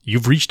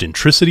You've reached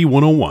Intricity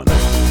 101.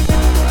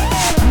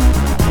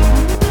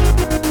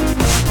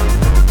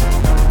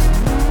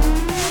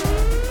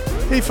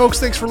 Hey folks,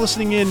 thanks for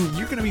listening in.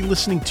 You're going to be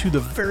listening to the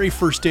very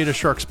first Data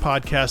Sharks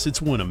podcast. It's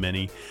one of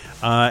many.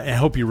 I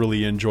hope you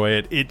really enjoy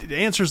it. It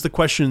answers the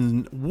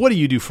question, what do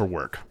you do for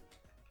work?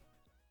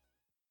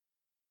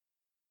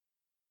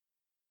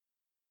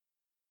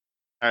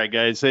 All right,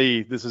 guys.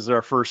 Hey, this is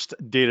our first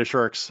Data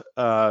Sharks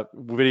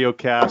video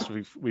cast.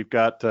 We've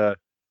got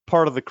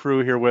part of the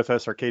crew here with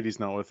us. Arcadie's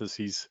not with us.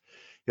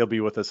 He'll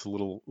be with us a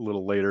little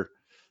later.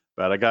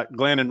 But I got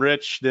Glenn and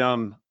Rich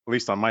down, at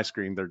least on my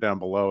screen, they're down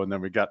below, and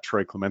then we got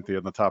Troy Clemente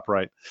on the top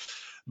right.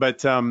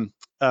 But we're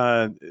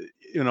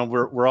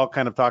all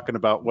kind of talking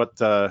about what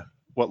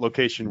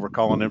location we're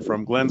calling in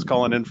from. Glenn's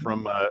calling in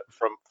from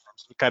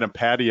some kind of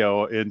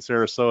patio in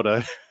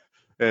Sarasota,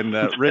 and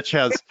Rich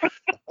has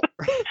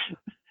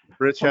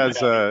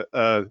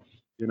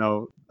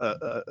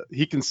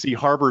he can see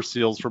harbor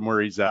seals from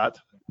where he's at.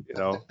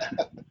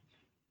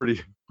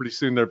 Pretty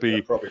soon there'll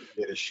be probably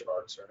Data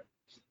Sharks, right?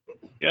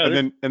 Yeah,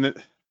 and then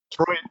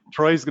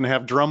Troy's going to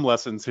have drum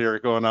lessons here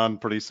going on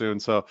pretty soon.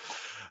 So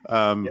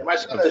my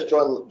son has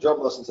drum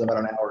lessons in about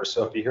an hour or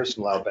so. If you hear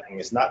some loud banging,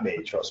 it's not me,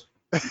 trust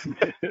me.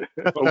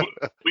 Well,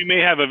 we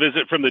may have a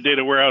visit from the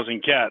data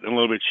warehousing cat in a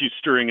little bit. She's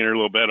stirring in her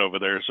little bed over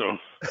there.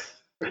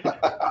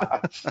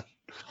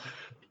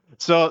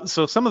 So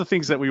some of the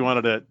things that we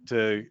wanted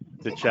to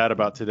chat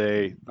about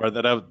today, or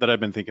that I've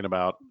been thinking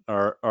about,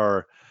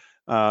 are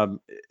I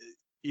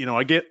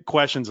get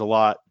questions a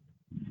lot.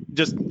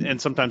 And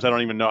sometimes I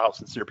don't even know how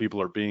sincere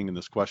people are being in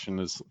this question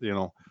is,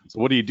 so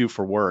what do you do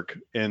for work?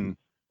 And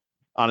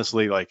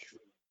honestly, like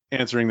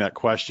answering that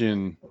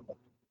question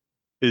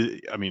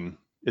is,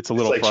 it's a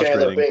little frustrating.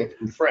 Chandler Bing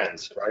from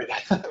Friends, right?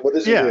 What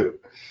does he do?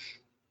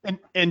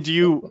 And do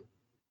you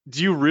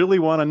really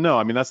want to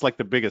know? That's like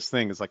the biggest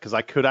thing is like, because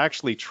I could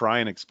actually try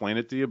and explain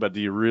it to you, but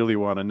do you really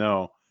want to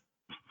know?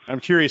 I'm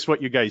curious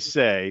what you guys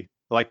say.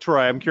 Like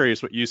Troy, I'm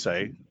curious what you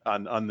say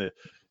on the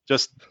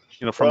just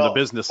from the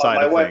business side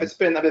my of wife, things.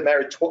 I've been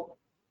married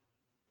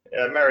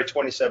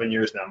 27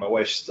 years now. My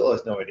wife still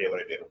has no idea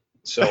what I do.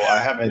 So I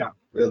haven't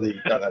really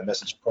got that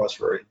message across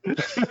very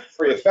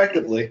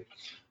effectively.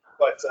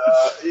 But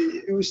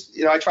it was,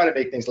 I try to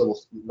make things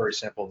very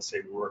simple and say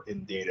we work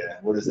in data.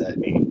 And what does that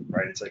mean,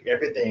 right? It's like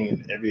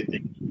everything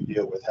you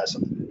deal with has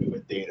something to do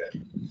with data.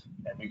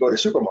 And we go to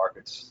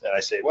supermarkets and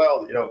I say,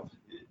 well,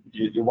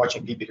 you're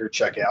watching people here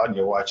check out and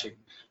you're watching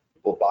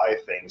people buy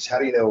things. How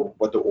do you know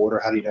what to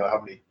order? How do you know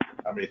how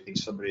many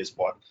things somebody has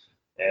bought?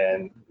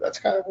 And that's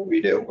kind of what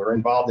we do. We're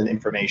involved in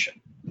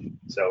information.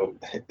 So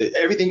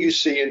everything you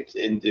see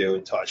and do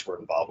and touch, we're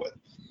involved with.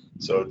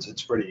 So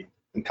it's pretty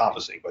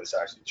encompassing, but it's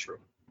actually true.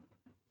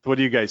 What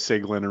do you guys say,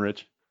 Glenn and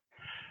Rich?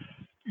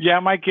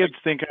 Yeah, my kids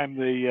think I'm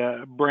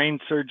the brain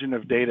surgeon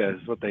of data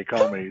is what they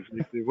call me.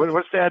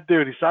 What's Dad do?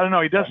 He said, I don't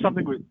know. He does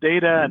something with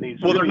data, and he's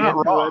they're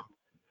not wrong.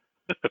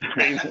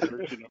 Brain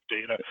surgeon of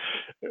data.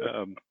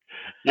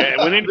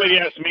 When anybody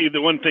asks me,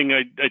 the one thing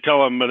I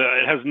tell them it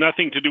has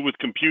nothing to do with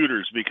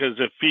computers, because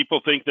if people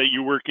think that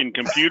you work in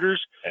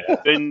computers,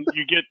 then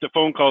you get the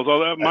phone calls.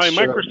 My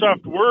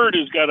Microsoft Word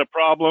has got a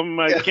problem.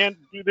 I can't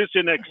do this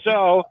in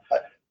Excel.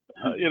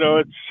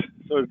 I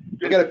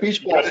got a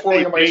beach ball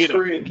falling on my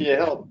screen. Can you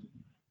help?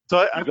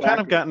 So I've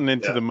kind of gotten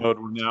into the mode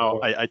where now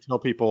I tell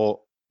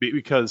people,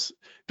 because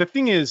the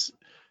thing is,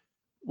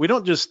 we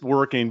don't just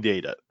work in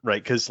data,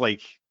 right? Because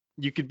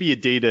you could be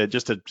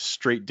just a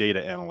straight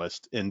data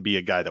analyst and be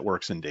a guy that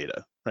works in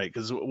data, right?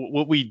 Because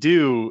what we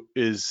do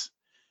is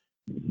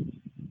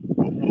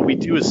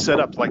set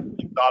up like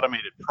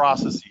automated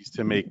processes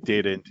to make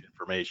data into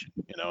information,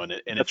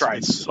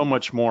 it's so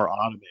much more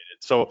automated.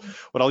 So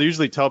what I'll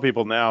usually tell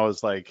people now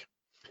is like,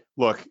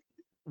 look,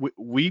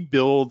 we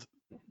build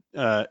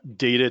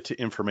data to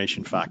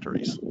information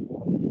factories.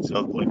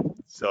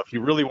 So if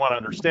you really want to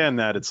understand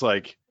that, it's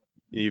like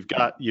you've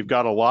got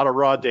a lot of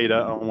raw data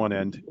on one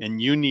end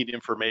and you need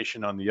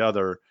information on the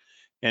other,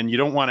 and you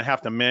don't want to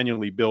have to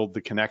manually build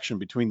the connection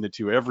between the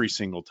two every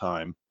single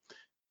time.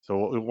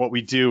 So what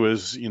we do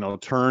is,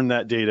 turn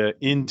that data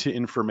into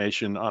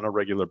information on a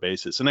regular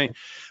basis. And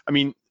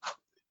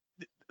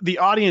the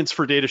audience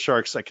for Data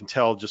Sharks, I can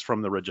tell just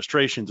from the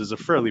registrations, is a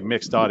fairly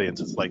mixed audience.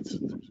 It's like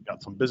we've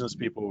got some business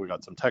people, we've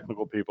got some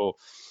technical people.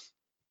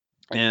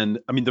 And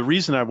the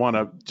reason I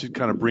want to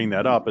kind of bring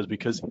that up is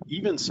because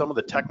even some of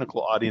the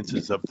technical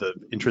audiences of the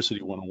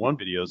Intricity 101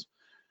 videos,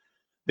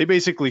 they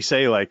basically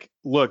say like,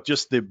 look,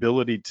 just the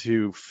ability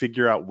to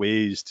figure out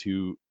ways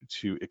to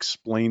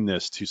explain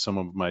this to some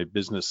of my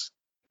business,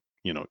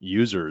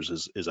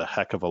 users is a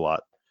heck of a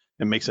lot.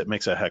 It makes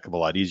a heck of a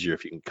lot easier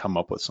if you can come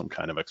up with some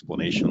kind of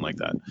explanation like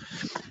that.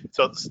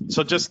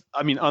 So just,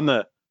 on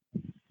the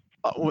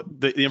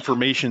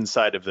information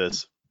side of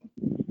this,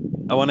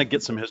 I want to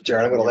get some history.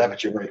 Jared, I'm going to laugh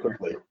at you very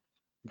quickly.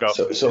 Go.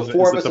 So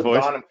four of us have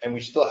gone, and we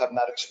still have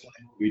not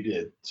explained what we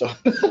did. So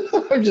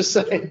I'm just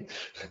saying,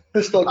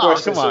 there's still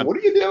questions. So what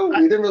do you do?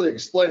 We didn't really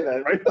explain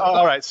that, right?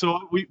 All right.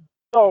 So we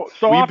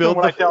often build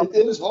when I tell it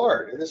is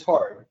hard. It is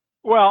hard.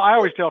 Well, I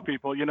always tell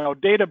people,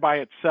 data by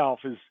itself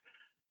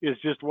is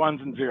just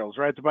ones and zeros,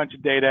 right? It's a bunch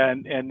of data,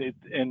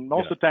 and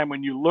most of the time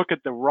when you look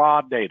at the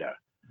raw data,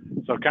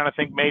 so kind of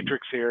think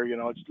matrix here,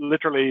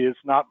 it's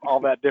not all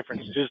that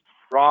different. It's just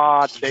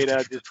raw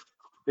data, just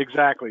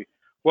exactly.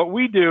 What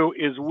we do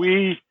is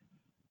we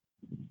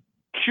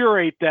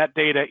curate that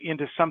data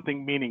into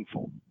something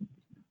meaningful.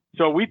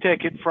 So we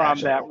take it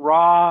from that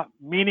raw,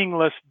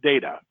 meaningless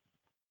data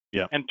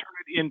and turn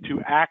it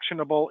into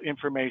actionable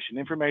information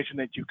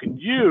that you can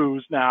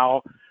use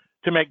now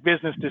to make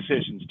business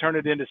decisions, turn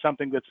it into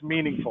something that's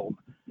meaningful,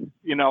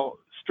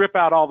 strip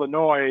out all the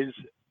noise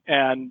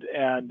and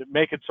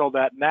make it so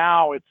that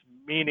now it's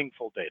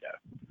meaningful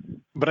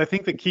data. But I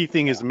think the key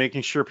thing is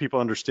making sure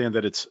people understand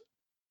that it's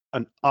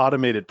an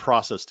automated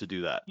process to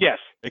do that. Yes.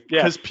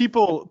 Because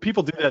people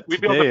do that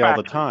today all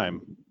the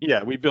time.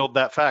 Yeah, we build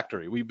that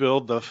factory. We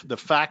build the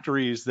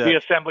factories that the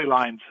assembly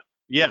lines.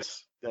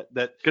 Yes.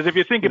 That because if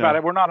you think about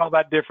it, we're not all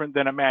that different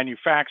than a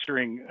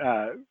manufacturing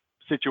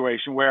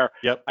situation where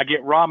I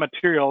get raw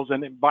materials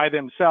and by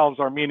themselves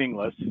are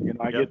meaningless.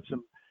 I get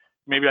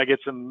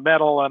some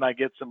metal and I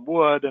get some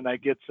wood and I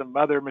get some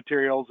other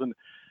materials, and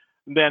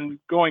then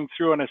going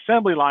through an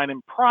assembly line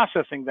and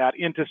processing that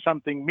into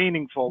something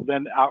meaningful,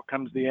 then out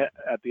comes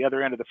at the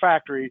other end of the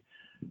factory,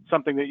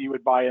 something that you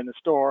would buy in the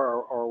store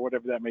or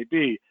whatever that may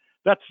be.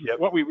 That's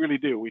what we really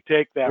do. We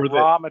take that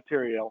raw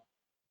material.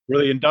 We're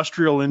the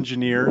industrial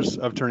engineers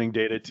of turning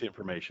data to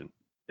information.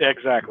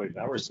 Exactly.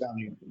 Now we're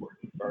sounding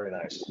important. Very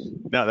nice.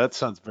 No, that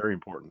sounds very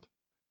important.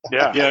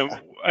 Yeah.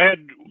 I had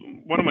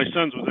one of my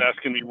sons was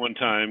asking me one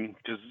time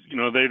because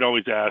they'd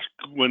always ask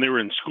when they were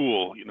in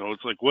school.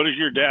 It's like, what does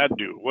your dad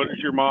do? What does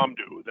your mom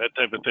do? That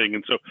type of thing.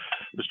 And so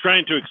I was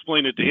trying to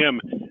explain it to him.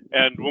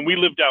 And when we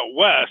lived out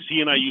west,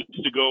 he and I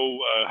used to go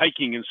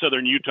hiking in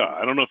southern Utah.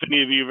 I don't know if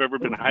any of you have ever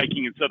been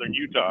hiking in southern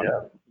Utah.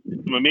 Yeah.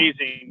 Some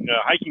amazing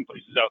hiking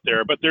places out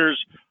there, but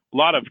there's a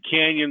lot of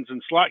canyons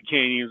and slot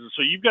canyons, and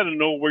so you've got to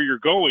know where you're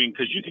going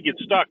because you could get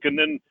stuck, and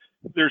then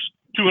there's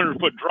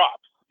 200-foot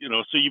drops.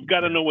 So you've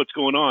got to know what's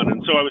going on.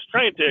 And so I was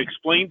trying to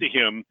explain to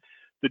him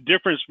the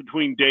difference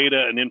between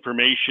data and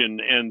information,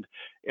 and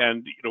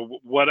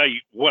what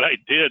I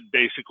did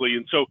basically.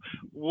 And so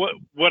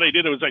what I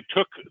did was I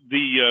took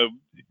the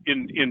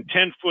in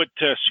 10-foot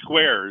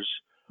squares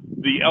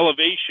the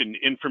elevation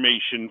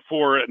information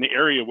for an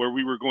area where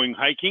we were going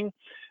hiking,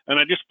 and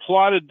I just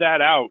plotted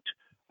that out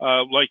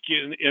like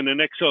in an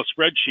Excel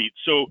spreadsheet.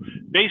 So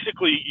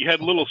basically you had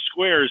little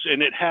squares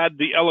and it had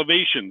the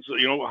elevations,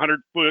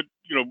 100 foot,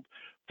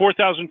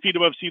 4,000 feet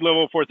above sea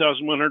level,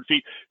 4,100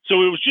 feet.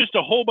 So it was just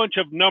a whole bunch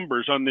of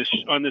numbers on this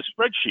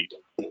spreadsheet.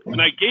 And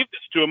I gave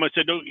this to him. I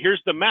said, oh,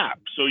 here's the map.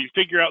 So you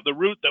figure out the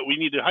route that we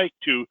need to hike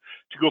to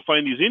go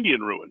find these Indian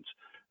ruins.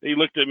 He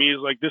looked at me as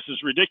like, this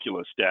is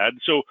ridiculous, Dad.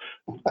 So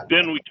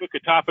then we took a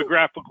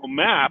topographical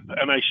map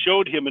and I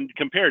showed him and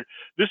compared.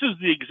 This is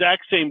the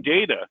exact same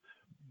data.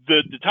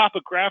 The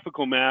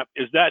topographical map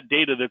is that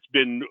data that's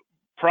been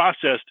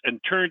processed and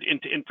turned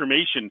into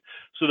information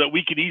so that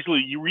we could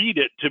easily read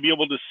it to be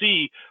able to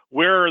see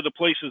where are the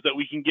places that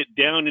we can get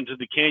down into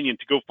the canyon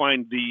to go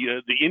find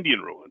the Indian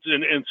ruins.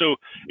 And so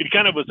it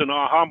kind of was an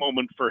aha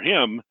moment for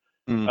him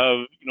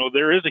of,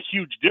 there is a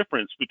huge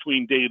difference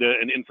between data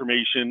and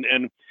information,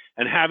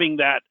 and having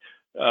that,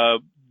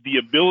 the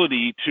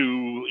ability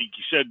to, like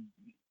you said,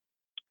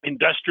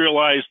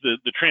 industrialize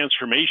the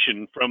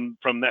transformation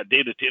from that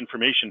data to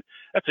information.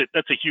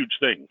 That's a huge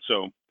thing.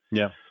 So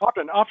yeah,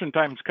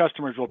 oftentimes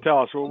customers will tell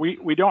us, well,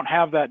 we don't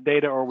have that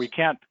data or we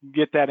can't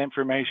get that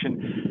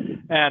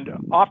information, and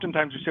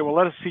oftentimes we say, well,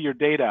 let us see your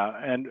data,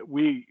 and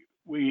we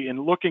in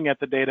looking at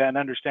the data and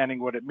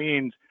understanding what it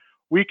means,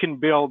 we can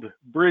build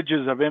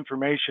bridges of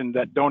information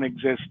that don't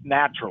exist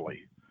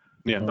naturally.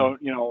 Yeah. So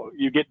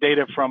you get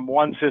data from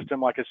one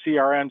system like a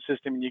CRM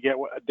system, and you get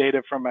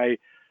data from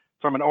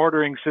an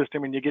ordering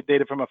system, and you get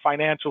data from a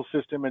financial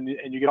system, and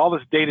you get all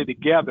this data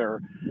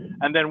together,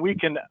 and then we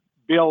can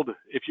build,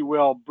 if you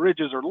will,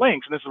 bridges or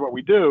links, and this is what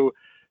we do,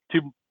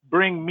 to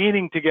bring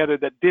meaning together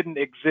that didn't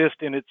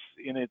exist in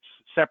its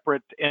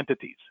separate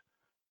entities.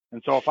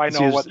 And so if I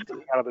know what's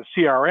coming out of the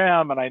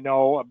CRM, and I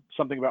know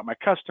something about my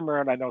customer,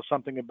 and I know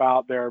something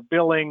about their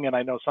billing, and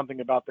I know something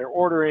about their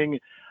ordering,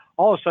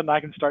 all of a sudden I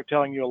can start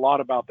telling you a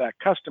lot about that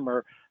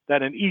customer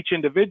that in each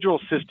individual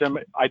system,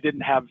 I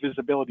didn't have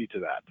visibility to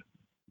that.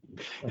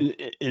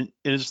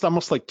 It's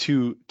almost like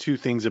two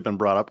things have been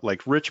brought up.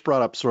 Like Rich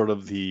brought up sort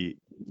of the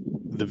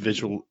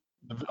visual,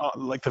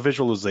 like the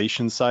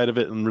visualization side of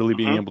it, and really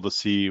being able to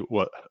see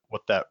what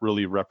that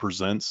really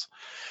represents.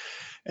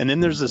 And then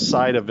there's this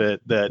side of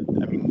it that,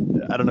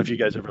 I don't know if you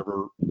guys have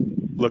ever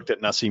looked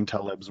at Nassim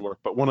Taleb's work,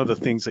 but one of the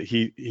things that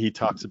he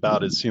talks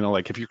about is,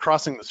 like if you're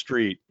crossing the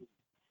street,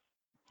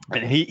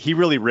 and he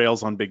really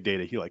rails on big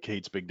data. He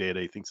hates big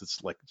data. He thinks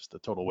it's like just a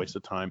total waste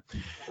of time.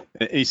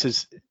 And he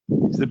says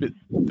the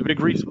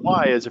big reason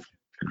why is if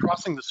you're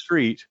crossing the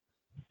street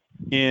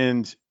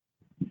and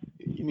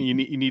you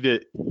need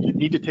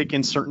to take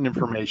in certain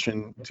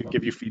information to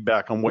give you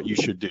feedback on what you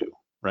should do.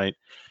 right?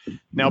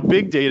 Now,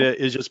 big data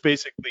is just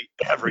basically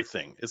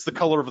everything. It's the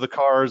color of the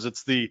cars.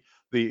 It's the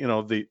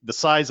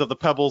size of the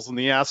pebbles in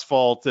the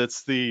asphalt.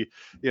 It's the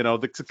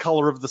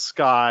color of the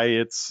sky.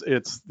 It's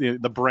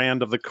the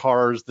brand of the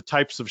cars, the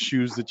types of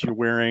shoes that you're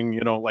wearing.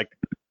 Like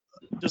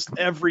just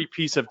every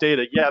piece of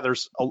data. Yeah,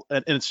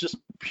 and it's just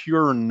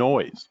pure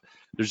noise.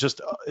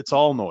 It's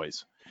all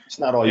noise. It's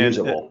not all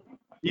usable.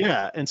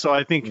 Yeah, and so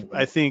I think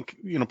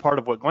part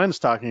of what Glenn's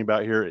talking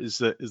about here is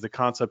the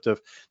concept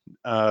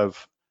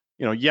of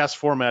yes,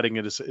 formatting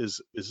it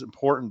is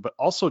important, but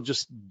also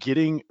just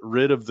getting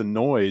rid of the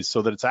noise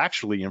so that it's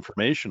actually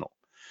informational.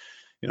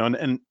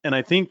 And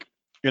I think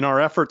in our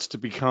efforts to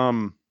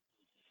become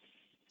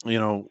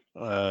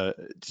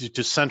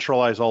to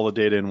centralize all the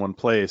data in one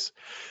place,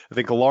 I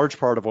think a large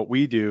part of what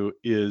we do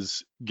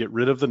is get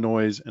rid of the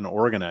noise and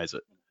organize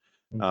it.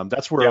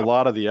 That's where a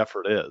lot of the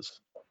effort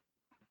is.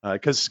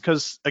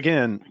 Because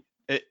again,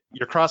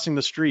 you're crossing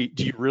the street.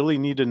 Do you really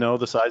need to know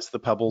the size of the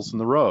pebbles in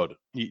the road?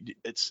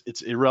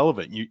 It's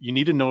irrelevant. You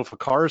need to know if a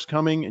car is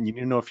coming, and you need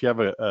to know if you have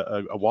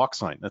a walk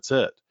sign. That's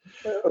it.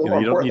 More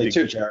importantly,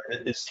 too,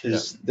 Jared,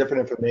 is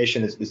different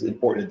information is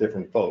important to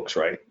different folks,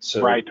 right?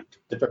 So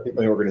different people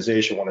in the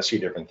organization want to see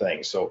different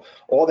things. So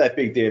all that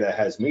big data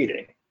has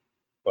meaning,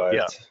 but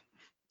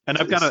and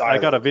I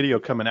got a video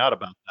coming out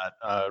about that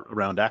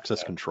around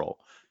access control.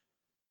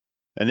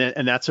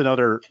 And that's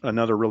another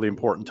really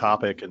important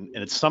topic, and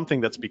it's something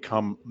that's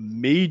become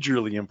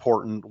majorly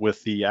important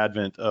with the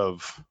advent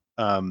of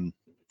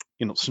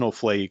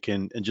Snowflake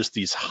and just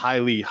these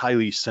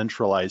highly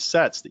centralized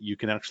sets that you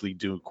can actually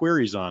do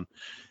queries on.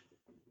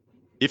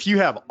 If you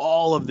have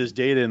all of this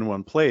data in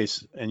one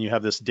place and you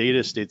have this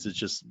data state that's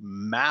just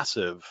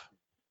massive,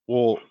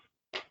 well,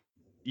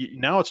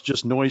 now it's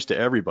just noise to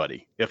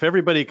everybody. If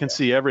everybody can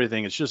see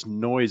everything, it's just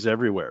noise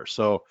everywhere.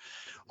 So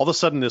all of a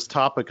sudden, this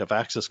topic of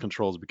access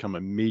control has become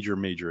a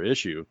major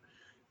issue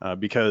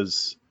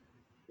because,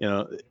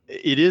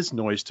 it is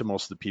noise to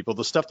most of the people.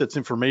 The stuff that's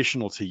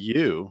informational to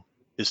you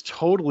is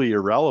totally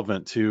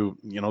irrelevant to,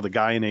 the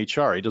guy in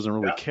HR. He doesn't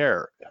really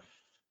care,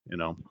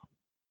 Well,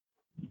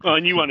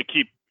 and you want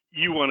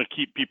to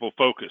keep people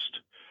focused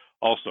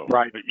also.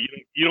 Right.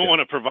 You don't want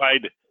to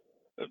provide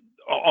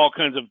all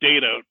kinds of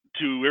data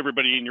to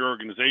everybody in your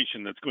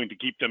organization that's going to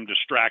keep them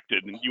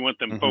distracted, and you want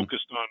them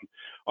focused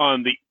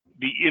on the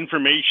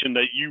information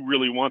that you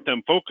really want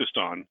them focused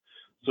on,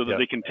 so that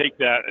they can take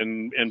that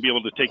and be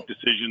able to take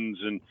decisions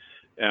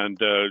and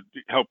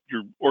help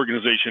your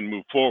organization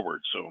move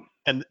forward. So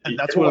and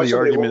that's one of the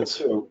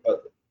arguments.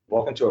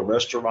 Walk into a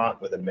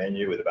restaurant with a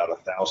menu with about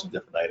 1,000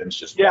 different items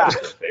just right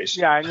in their face.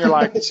 Yeah, and you're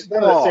like, it's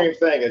kind of the same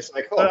thing. It's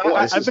like, oh boy,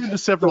 I've been to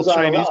several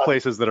Chinese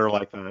places that are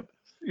like that.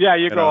 Yeah,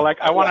 you go like,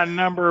 I want a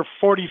number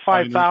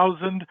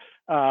 45,000.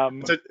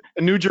 It's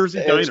a New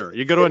Jersey diner.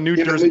 You go to a New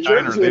Jersey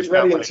diner. It's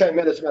ready in 10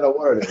 minutes, no matter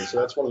what it is. So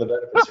that's one of the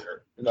benefits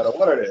here, no matter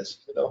what it is.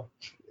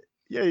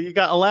 Yeah, you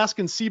got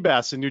Alaskan sea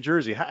bass in New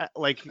Jersey,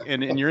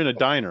 and you're in a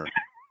diner.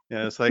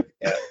 Yeah, it's like.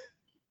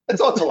 It's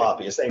all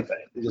tilapia, same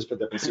thing. They just put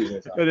different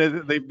seasonings on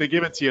it. They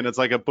give it to you, and it's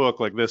like a book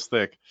like this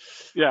thick.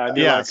 Yeah,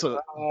 like, so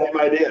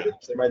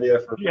same idea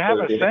for. You have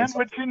a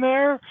sandwich in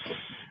there.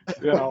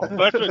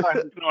 That's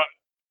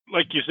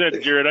like you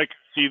said, Jared. I could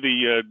see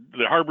the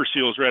harbor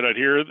seals right out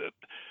here.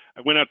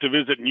 I went out to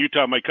visit in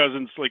Utah. My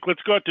cousin's like,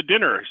 let's go out to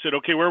dinner. I said,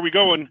 okay, where are we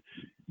going?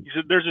 He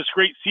said, there's this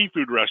great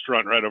seafood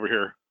restaurant right over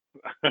here.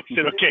 I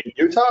said, okay.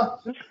 Utah?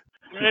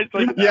 It's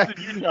like,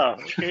 in Utah.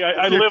 Okay,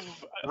 I live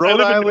Rhode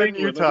Island,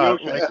 England, Utah.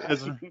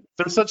 Is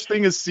there such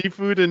thing as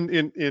seafood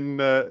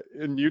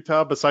in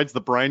Utah besides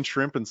the brine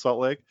shrimp in Salt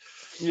Lake?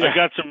 Yeah. I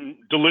got some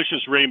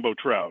delicious rainbow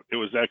trout. It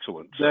was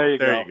excellent. So. There you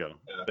go.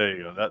 Yeah. There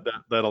you go.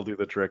 That'll do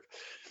the trick.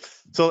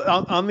 So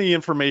on the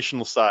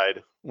informational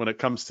side, when it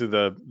comes to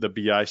the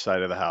BI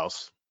side of the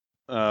house,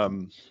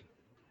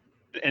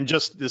 and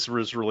just this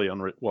was really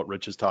on what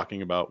Rich is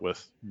talking about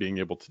with being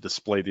able to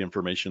display the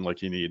information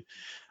like you need.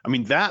 I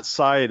mean, that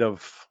side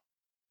of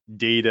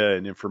data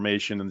and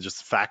information and just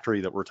the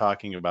factory that we're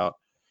talking about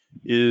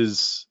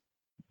is,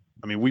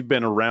 we've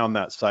been around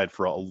that side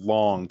for a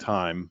long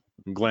time.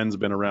 Glenn's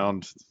been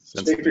around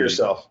since Speak for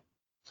yourself.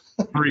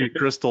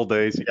 Pre-Crystal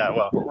days. Yeah,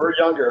 well, we're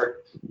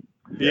younger.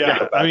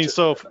 Yeah,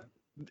 so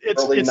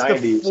it's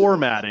the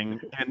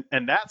formatting,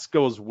 and that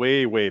goes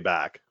way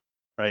back,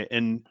 right?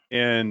 And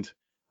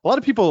a lot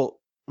of people,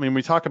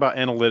 we talk about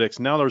analytics.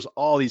 Now there's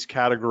all these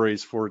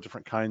categories for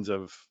different kinds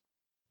of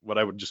what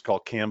I would just call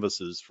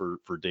canvases for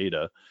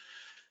data.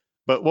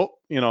 But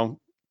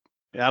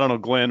I don't know,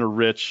 Glenn or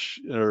Rich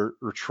or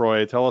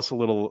Troy, give us a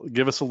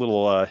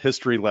little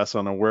history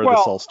lesson on where this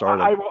all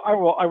started. I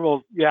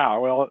will. Yeah,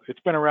 well,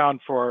 it's been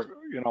around for,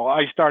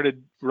 I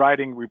started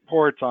writing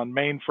reports on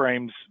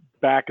mainframes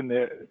back in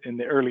the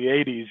early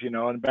 80s,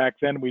 and back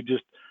then we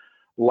just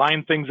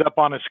lined things up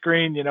on a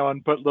screen,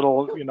 and put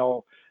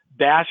little,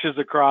 dashes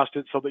across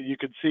it so that you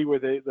could see where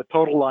the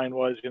total line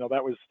was.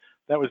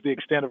 That was the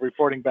extent of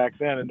reporting back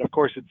then. And of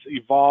course it's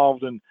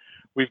evolved, and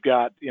we've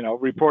got,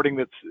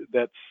 reporting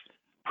that's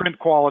print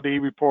quality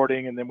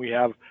reporting, and then we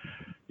have,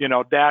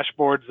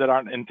 dashboards that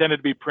aren't intended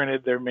to be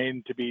printed. They're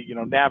meant to be,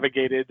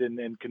 navigated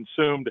and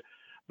consumed.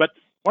 But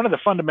one of the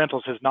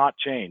fundamentals has not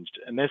changed.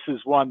 And this is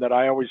one that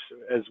I always,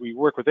 as we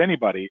work with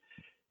anybody,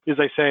 is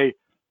I say,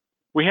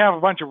 we have a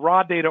bunch of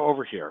raw data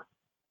over here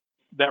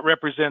that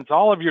represents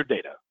all of your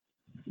data.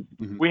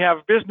 Mm-hmm. We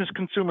have business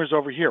consumers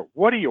over here.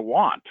 What do you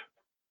want?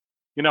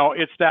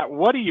 It's that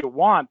what do you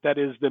want that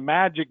is the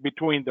magic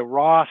between the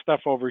raw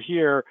stuff over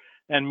here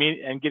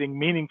and getting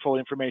meaningful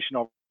information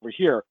over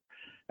here.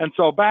 And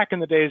so back in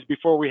the days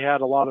before we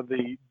had a lot of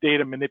the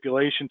data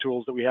manipulation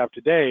tools that we have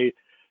today,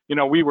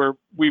 we were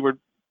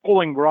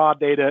pulling raw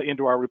data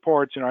into our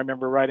reports. I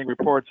remember writing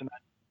reports and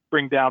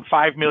bring down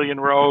 5 million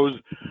rows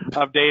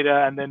of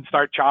data and then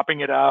start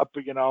chopping it up,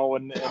 and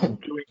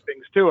doing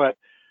things to it,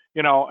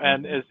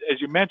 and as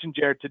you mentioned,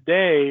 Jared,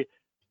 today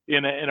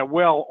in a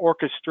well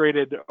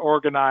orchestrated,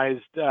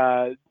 organized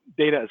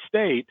data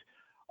estate,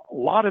 a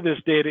lot of this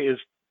data is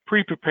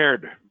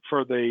pre-prepared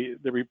for the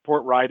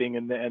report writing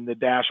and the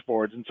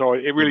dashboards. And so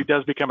it really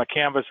does become a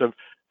canvas of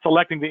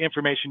selecting the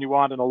information you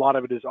want, and a lot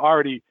of it is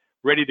already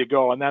ready to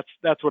go. And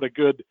that's what a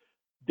good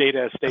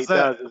data estate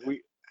does.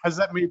 Has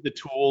that made the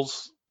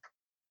tools,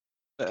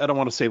 I don't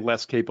want to say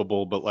less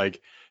capable, but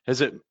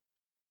has it,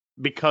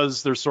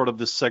 because there's sort of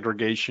this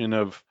segregation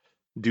of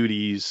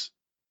duties,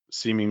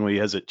 seemingly,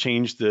 has it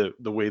changed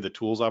the way the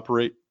tools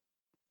operate?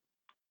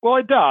 Well,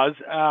 it does.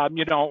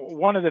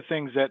 One of the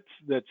things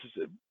that's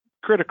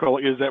critical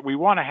is that we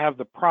want to have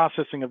the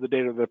processing of the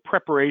data, the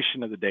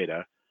preparation of the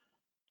data,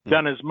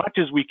 done as much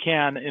as we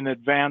can in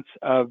advance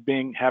of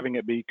having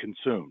it be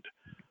consumed.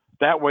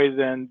 That way,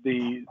 then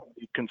the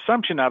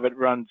consumption of it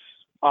runs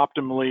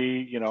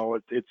optimally.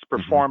 It's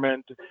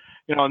performant.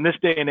 In this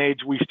day and age,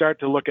 we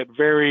start to look at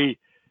very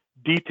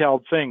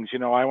detailed things.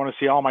 I want to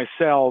see all my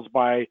sales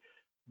by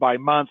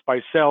month, by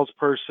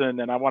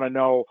salesperson, and I want to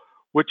know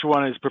which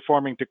one is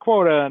performing to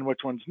quota and which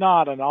one's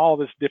not, and all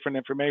this different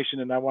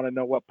information. And I want to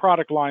know what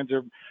product lines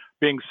are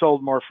being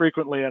sold more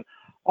frequently, and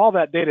all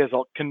that data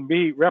can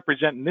be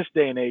represent in this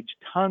day and age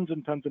tons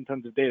and tons and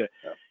tons of data.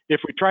 Yeah.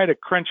 If we try to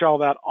crunch all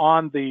that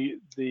on the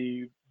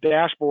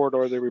dashboard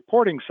or the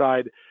reporting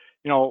side,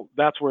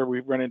 that's where we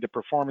run into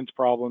performance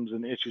problems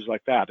and issues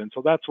like that. And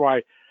so that's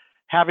why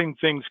having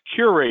things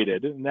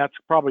curated, and that's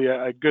probably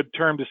a good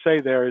term to say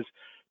there, is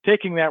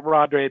taking that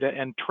raw data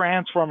and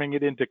transforming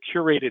it into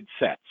curated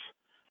sets,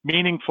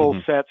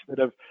 meaningful sets that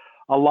have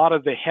a lot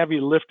of the heavy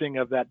lifting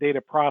of that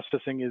data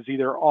processing is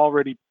either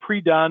already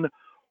pre-done,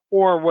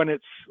 or when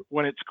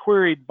it's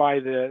queried by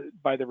the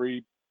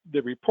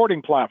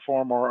reporting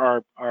platform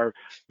or our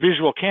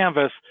visual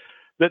canvas,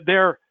 that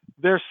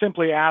they're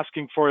simply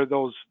asking for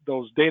those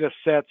data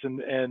sets,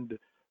 and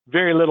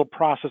very little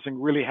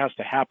processing really has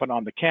to happen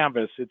on the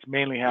canvas. It's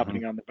mainly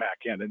happening on the back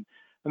end. And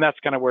that's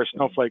kind of where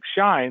Snowflake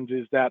shines,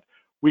 is that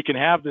we can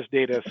have this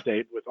data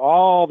estate with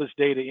all this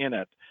data in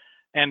it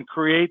and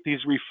create these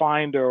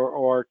refined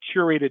or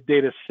curated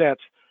data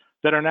sets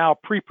that are now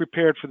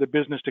pre-prepared for the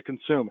business to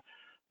consume.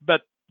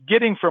 But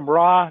getting from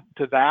raw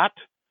to that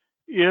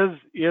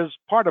is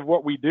part of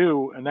what we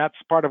do, and that's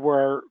part of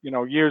where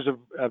years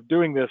of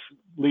doing this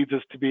leads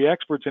us to be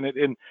experts in it.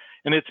 And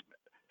it's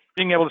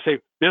being able to say,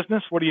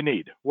 business, what do you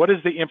need? What is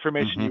the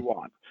information you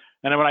want?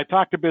 And when I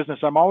talk to business,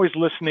 I'm always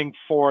listening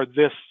for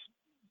this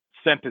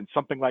sentence,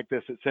 something like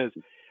this. It says,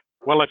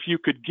 well, if you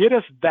could get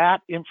us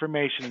that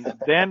information,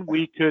 then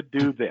we could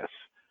do this.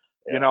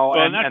 Well,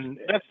 and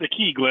that's the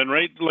key, Glenn,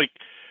 right?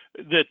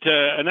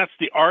 And that's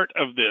the art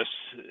of this,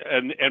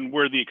 and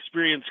where the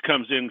experience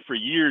comes in for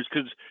years,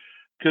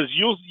 because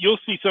you'll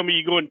see somebody,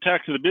 you go and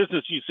talk to the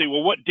business, you say,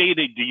 well, what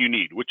data do you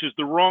need? Which is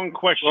the wrong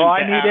question. Well,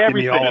 I need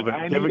everything. Give me all of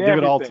it. Give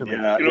it all to me.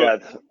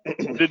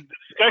 The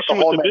discussion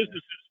with the business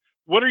is,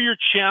 what are your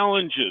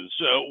challenges?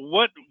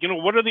 What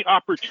are the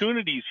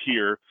opportunities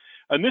here?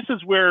 And this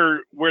is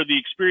where the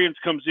experience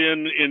comes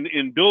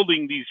in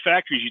building these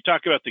factories. You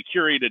talk about the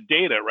curated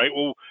data, right?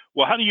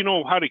 Well, how do you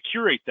know how to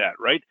curate that,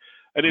 right?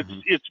 And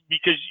it's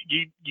because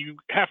you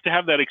have to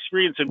have that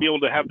experience and be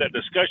able to have that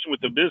discussion with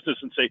the business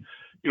and say,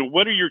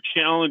 what are your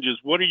challenges?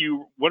 What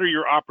are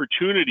your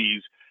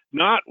opportunities?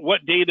 Not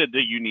what data do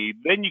you need.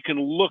 Then you can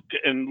look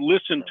and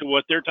listen to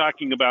what they're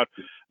talking about.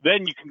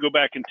 Then you can go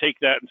back and take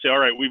that and say, all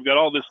right, we've got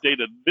all this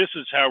data. This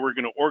is how we're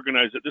going to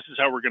organize it. This is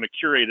how we're going to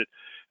curate it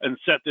and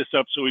set this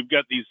up. So we've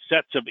got these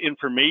sets of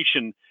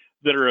information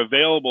that are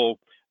available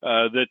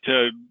that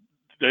the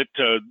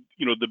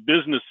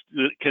business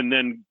can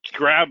then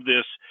grab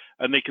this,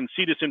 and they can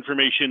see this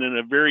information in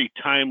a very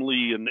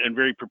timely and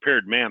very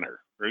prepared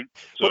manner, right?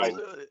 So.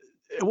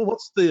 Well,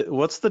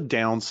 what's the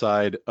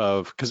downside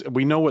of, because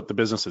we know what the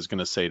business is going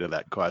to say to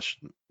that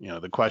question.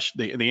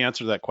 The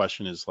answer to that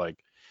question is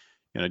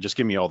just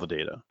give me all the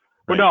data.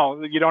 Right? Well,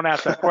 no, you don't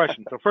ask that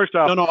question. So first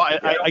off,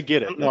 I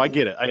get it. No, I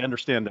get it. I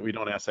understand that we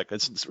don't ask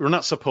that. We're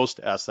not supposed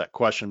to ask that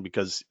question,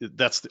 because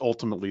that's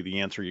ultimately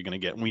the answer you're going to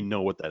get, and we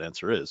know what that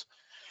answer is.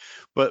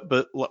 But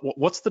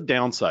what's the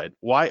downside?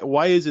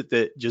 Why is it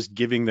that just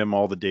giving them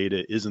all the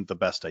data isn't the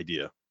best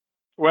idea?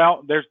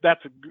 Well,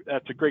 that's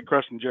a great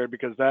question, Jared,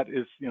 because that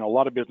is, a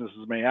lot of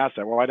businesses may ask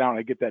that. Well, why don't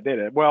I get that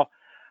data? Well,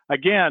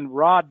 again,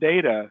 raw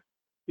data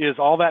is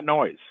all that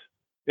noise.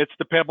 It's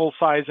the pebble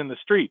size in the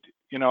street.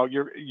 You know,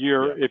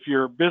 if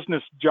your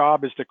business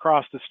job is to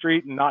cross the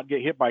street and not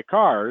get hit by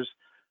cars,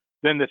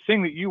 then the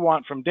thing that you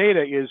want from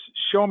data is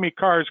show me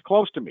cars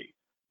close to me.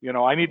 You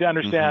know, I need to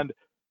understand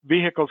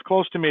vehicles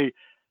close to me.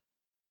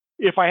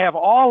 If I have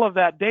all of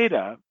that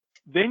data,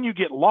 then you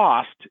get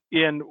lost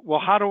in, well,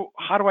 how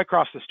do I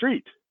cross the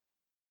street?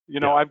 You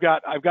know, I've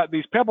got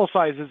these pebble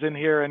sizes in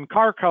here, and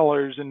car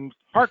colors, and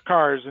parked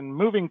cars, and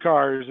moving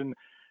cars, and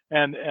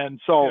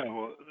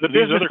so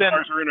these other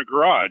cars are in a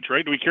garage,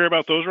 right? Do we care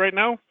about those right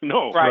now?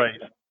 No. Right.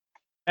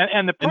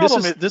 And the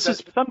problem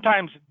is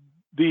sometimes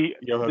the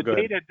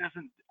data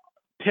doesn't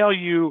tell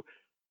you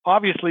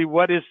obviously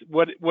what is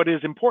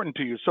important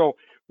to you. So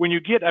when you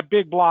get a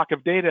big block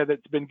of data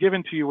that's been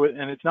given to you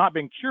and it's not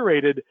been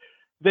curated,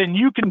 then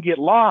you can get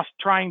lost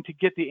trying to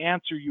get the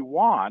answer you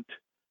want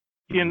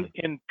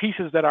in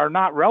pieces that are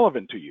not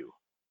relevant to you.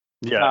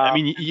 Yeah, I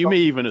mean, you may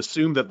even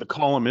assume that the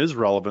column is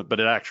relevant, but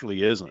it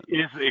actually isn't.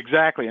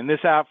 Exactly, and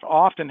this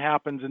often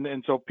happens,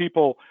 and so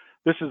people,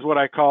 this is what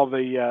I call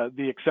the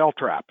Excel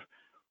trap,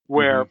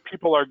 where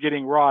people are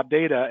getting raw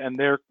data and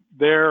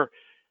they're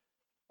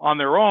on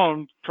their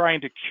own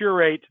trying to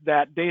curate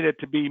that data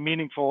to be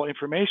meaningful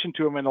information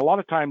to them, and a lot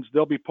of times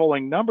they'll be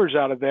pulling numbers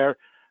out of there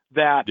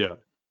that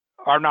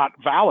are not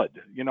valid,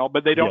 you know,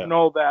 but they don't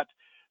know that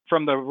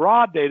from the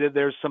raw data,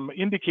 there's some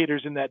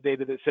indicators in that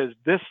data that says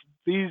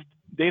these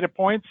data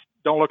points,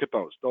 don't look at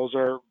those. Those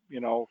are, you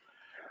know,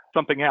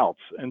 something else.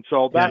 And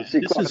so that's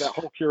that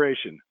whole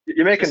curation.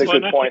 You're making a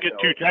good point. Not to get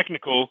too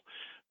technical,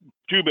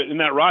 too, but in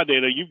that raw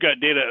data, you've got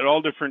data at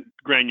all different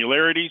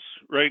granularities,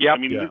 right? Yep. I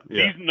mean,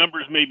 these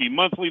numbers may be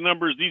monthly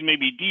numbers, these may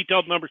be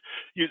detailed numbers.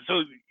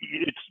 So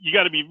you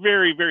got to be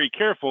very, very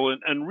careful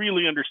and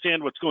really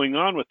understand what's going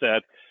on with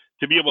that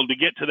to be able to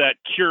get to that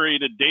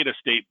curated data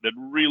state that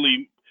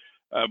really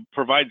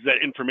provides that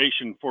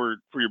information for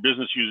your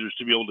business users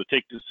to be able to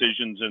take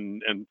decisions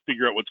and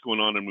figure out what's going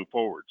on and move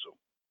forward. So,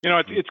 you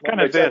know, it's kind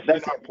of this.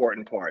 That's the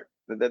important part.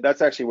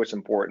 That's actually what's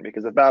important,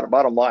 because the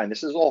bottom line,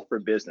 this is all for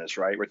business,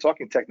 right? We're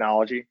talking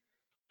technology,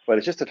 but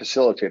it's just a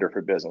facilitator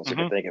for business if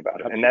you think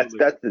about it. Absolutely. And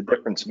that's the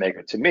difference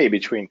maker to me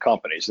between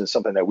companies, and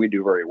something that we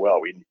do very well.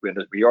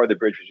 We are the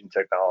bridge between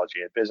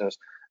technology and business,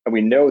 and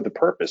we know the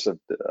purpose of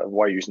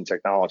why you're using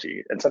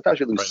technology. And sometimes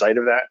you lose sight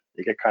of that.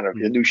 You get kind of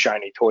the new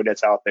shiny toy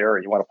that's out there,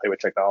 and you want to play with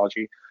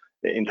technology.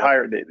 The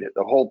entire the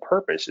whole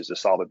purpose is to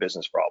solve a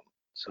business problem.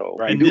 So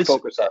we do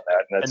focus on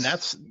that, and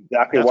that's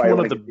exactly why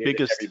one of the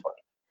biggest.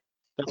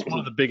 That's one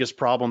of the biggest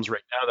problems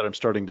right now that I'm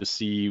starting to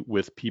see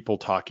with people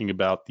talking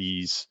about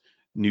these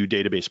new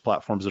database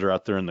platforms that are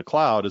out there in the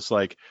cloud. It's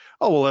like,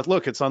 oh, well,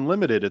 look, it's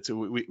unlimited.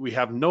 We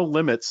have no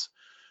limits.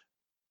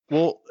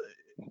 Well,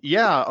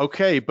 yeah,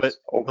 okay, but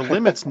the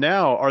limits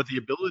now are the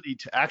ability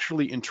to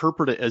actually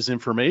interpret it as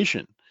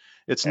information.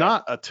 It's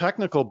not a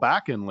technical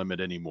backend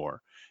limit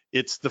anymore.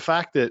 It's the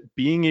fact that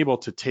being able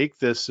to take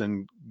this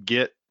and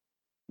get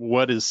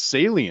what is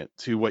salient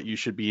to what you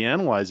should be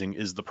analyzing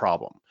is the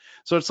problem.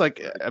 So it's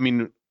like, I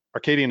mean,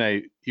 Arcadia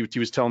and he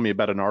was telling me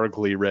about an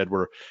article he read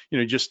where, you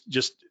know, just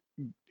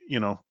you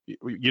know,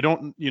 you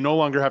no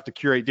longer have to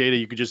curate data.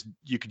 You could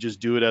just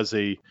do it as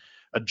a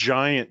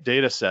giant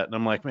data set. And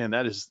I'm like, man,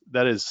 that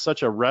is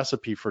such a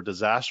recipe for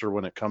disaster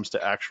when it comes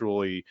to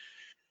actually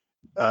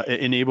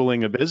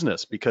enabling a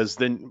business, because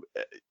then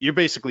you're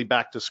basically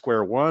back to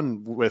square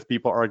one with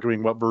people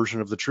arguing what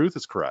version of the truth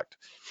is correct.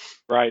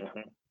 Right.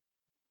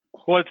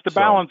 Well, it's the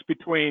balance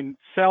between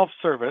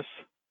self-service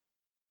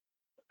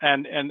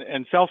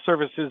and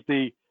self-service is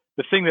the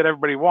thing that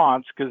everybody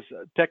wants, because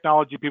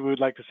technology people would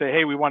like to say,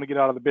 hey, we want to get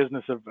out of the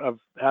business of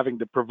having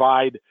to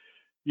provide,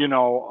 you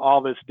know,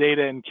 all this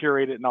data and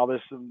curate it and all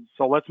this. And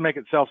so let's make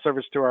it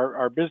self-service to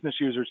our business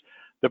users.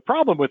 The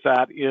problem with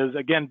that is,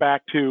 again,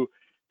 back to,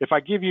 if I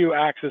give you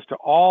access to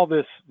all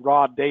this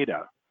raw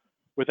data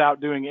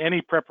without doing any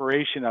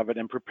preparation of it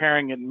and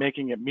preparing it and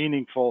making it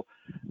meaningful,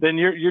 then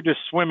you're just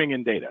swimming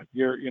in data.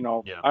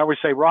 I always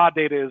say raw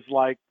data is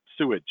like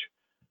sewage.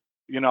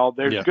 You know,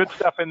 there's good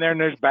stuff in there and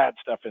there's bad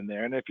stuff in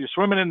there. And if you're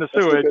swimming in the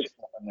sewage,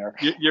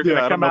 you're going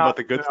to come out. About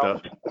the good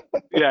stuff.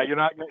 Yeah, you're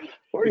not.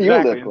 Where do you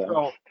live,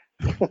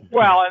 Glenn?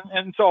 Well,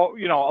 and so,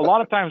 you know, a lot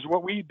of times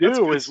what we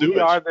do is we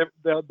are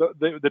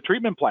the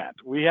treatment plant.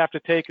 We have to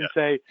take and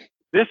say,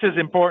 this is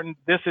important,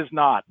 this is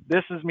not,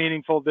 this is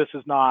meaningful, this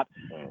is not.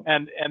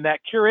 And that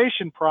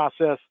curation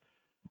process,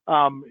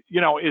 you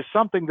know, is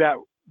something that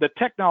the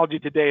technology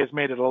today has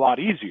made it a lot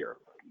easier.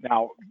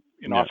 Now,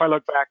 you know, if I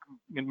look back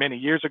many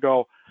years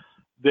ago,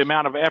 the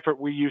amount of effort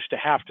we used to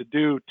have to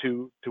do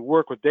to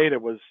work with data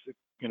was,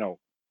 you know,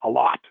 a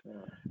lot.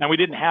 And we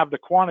didn't have the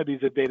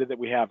quantities of data that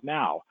we have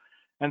now.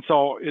 And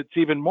so it's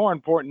even more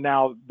important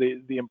now,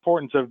 the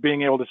importance of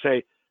being able to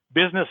say,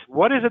 business,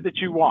 what is it that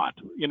you want,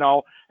 you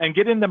know, and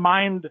get in the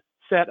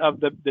mindset of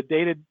the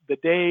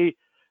day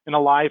in the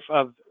life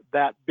of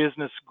that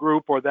business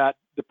group or that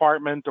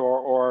department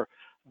or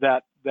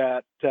that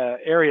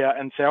area,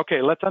 and say,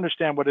 okay, let's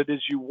understand what it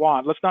is you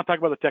want. Let's not talk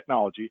about the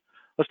technology.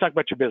 Let's talk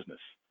about your business.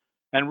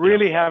 and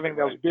really having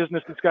those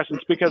business discussions,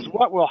 because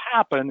what will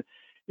happen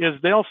is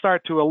they'll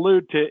start to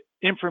allude to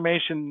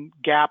information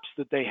gaps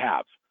that they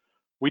have.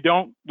 We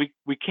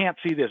can't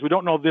see this. We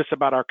don't know this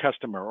about our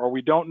customer, or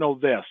we don't know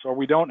this, or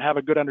we don't have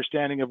a good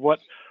understanding of what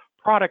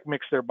product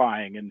mix they're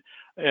buying.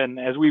 And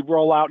as we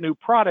roll out new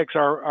products,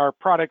 our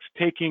products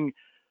taking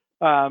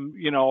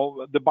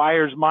the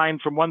buyer's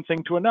mind from one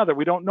thing to another.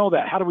 We don't know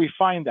that. How do we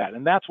find that?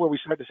 And that's where we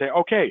start to say,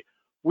 okay,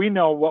 we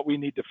know what we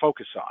need to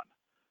focus on.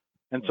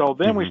 And so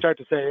then we start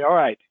to say, all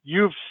right,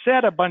 you've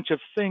said a bunch of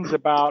things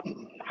about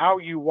how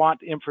you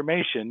want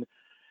information,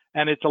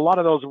 and it's a lot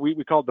of those we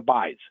call the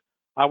buys.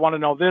 I want to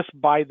know this,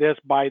 buy this,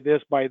 buy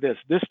this, buy this.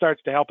 This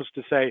starts to help us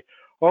to say,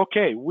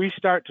 okay, we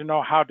start to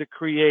know how to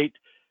create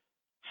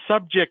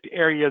subject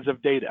areas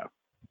of data.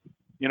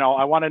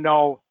 I want to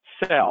know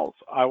sales.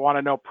 I want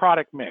to know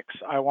product mix.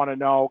 I want to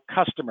know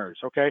customers,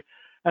 okay?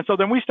 And so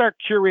then we start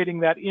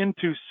curating that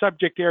into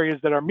subject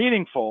areas that are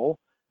meaningful,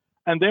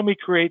 and then we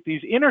create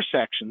these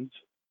intersections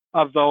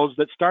of those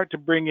that start to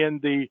bring in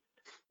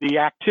the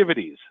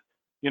activities,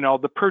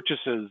 the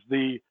purchases,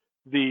 the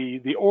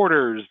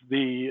orders,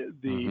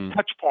 the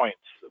touch points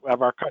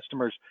of our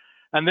customers.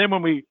 And then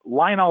when we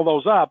line all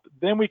those up,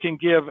 then we can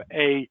give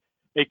a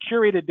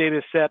curated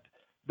data set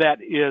that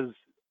is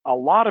a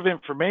lot of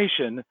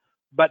information,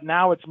 but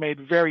now it's made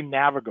very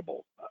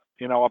navigable.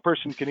 A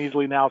person can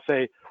easily now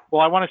say,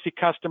 well, I want to see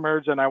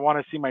customers, and I want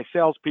to see my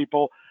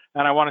salespeople,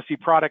 and I want to see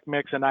product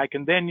mix, and I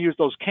can then use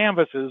those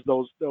canvases,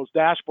 those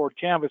dashboard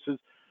canvases,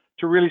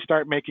 to really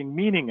start making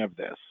meaning of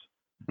this.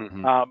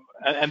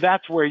 And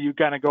that's where you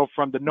kind of go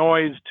from the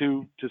noise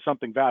to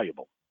something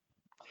valuable.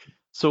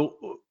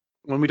 So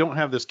when we don't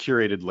have this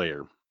curated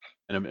layer,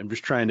 and I'm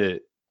just trying to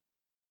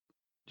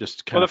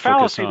kind of the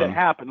fallacy on... that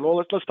happened. Well,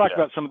 let's talk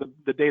about some of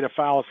the data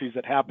fallacies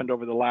that happened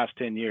over the last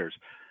 10 years.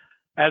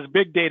 As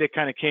big data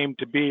kind of came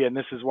to be, and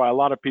this is why a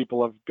lot of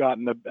people have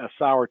gotten a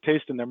sour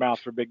taste in their mouth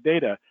for big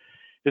data,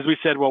 is we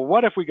said, well,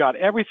 what if we got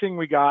everything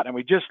we got and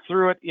we just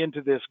threw it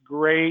into this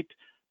great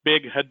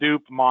big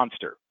Hadoop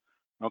monster?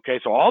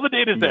 Okay, so all the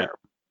data is there.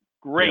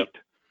 Great.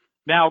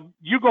 Now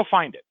you go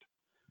find it.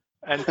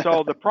 And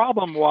so the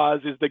problem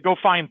is the go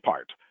find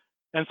part.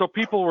 And so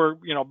people were,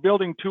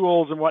 building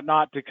tools and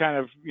whatnot to kind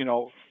of,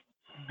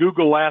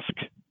 Google-esque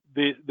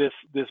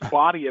this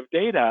body of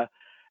data,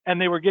 and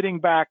they were getting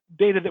back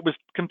data that was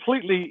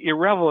completely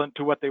irrelevant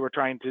to what they were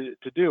trying to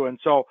do. And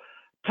so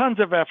tons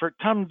of effort,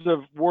 tons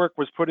of work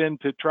was put in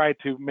to try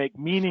to make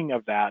meaning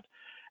of that.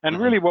 And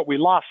really what we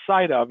lost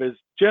sight of is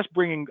just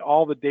bringing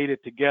all the data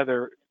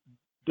together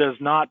does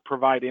not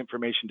provide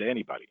information to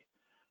anybody.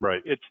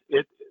 Right.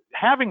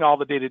 Having all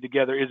the data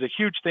together is a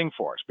huge thing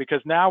for us,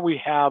 because now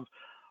we have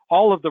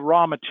all of the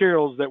raw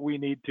materials that we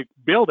need to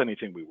build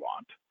anything we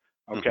want.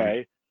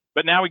 Okay.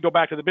 But now we go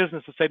back to the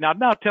business and say,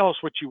 now tell us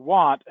what you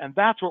want. And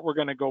that's what we're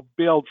going to go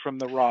build from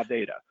the raw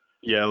data.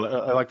 Yeah.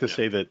 I like to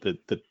say that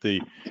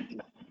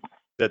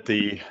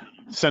the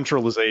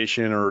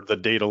centralization or the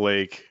data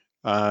lake,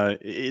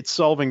 it's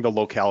solving the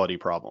locality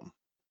problem.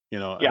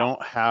 I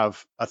don't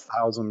have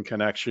 1,000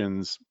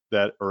 connections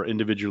that are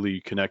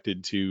individually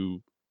connected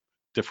to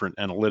different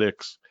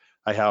analytics.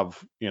 I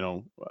have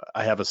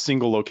a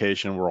single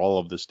location where all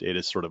of this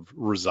data sort of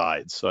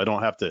resides. So I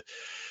don't have to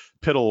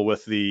piddle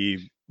with the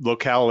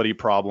locality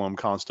problem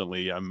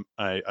constantly.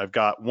 I've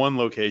got one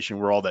location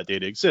where all that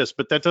data exists,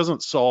 but that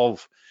doesn't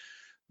solve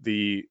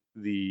the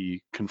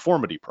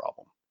conformity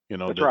problem.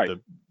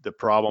 The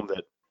problem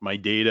that my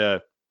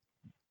data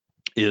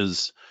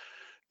is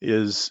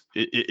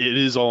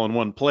all in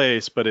one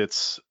place, but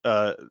it's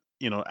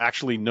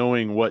actually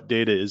knowing what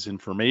data is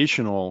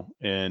informational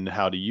and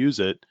how to use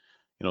it.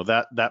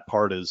 That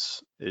part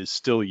is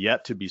still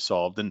yet to be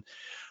solved. And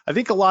I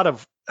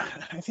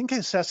think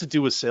this has to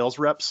do with sales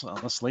reps.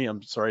 Honestly,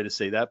 I'm sorry to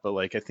say that, but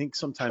I think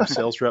sometimes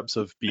sales reps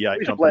of BI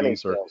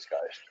companies are,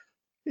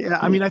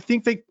 I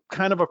think they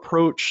kind of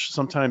approach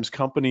sometimes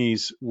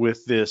companies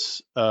with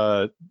this,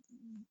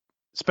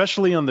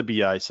 especially on the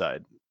BI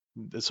side.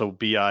 So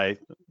BI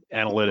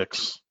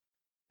analytics,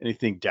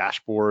 anything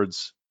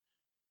dashboards,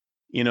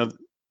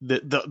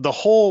 the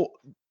whole,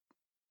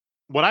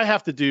 what I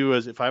have to do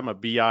is, if I'm a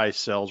BI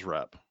sales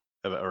rep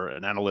or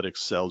an analytics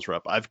sales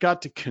rep, I've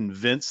got to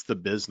convince the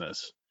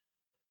business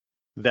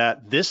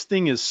that this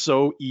thing is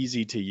so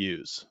easy to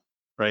use,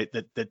 right?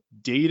 That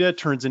data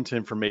turns into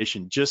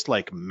information just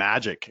like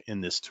magic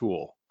in this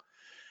tool.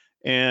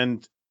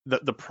 And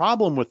the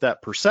problem with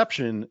that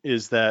perception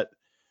is that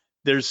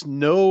there's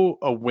no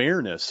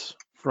awareness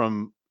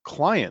from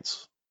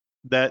clients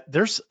that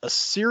there's a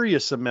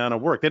serious amount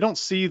of work. They don't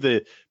see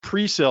the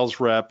pre-sales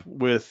rep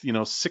with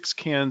 6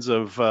 cans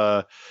of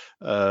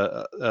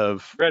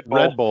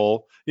Red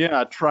Bull,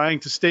 trying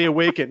to stay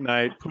awake at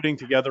night, putting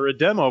together a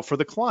demo for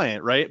the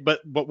client, right?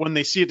 But when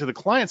they see it to the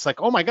client, it's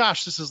like, oh my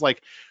gosh, this is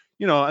like,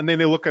 and then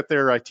they look at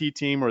their IT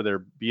team or their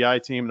BI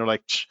team, and they're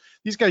like,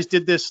 these guys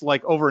did this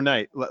like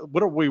overnight.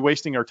 What are we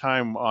wasting our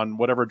time on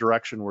whatever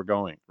direction we're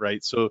going,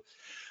 right? So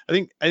I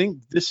think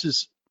this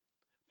is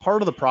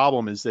part of the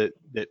problem, is that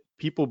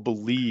people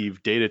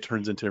believe data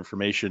turns into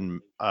information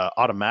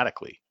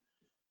automatically.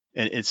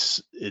 and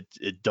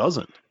it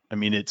doesn't. I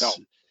mean, it's no.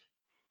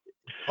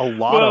 a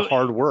lot of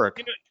hard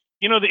work.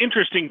 You know, the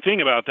interesting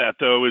thing about that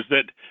though is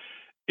that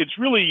it's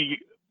really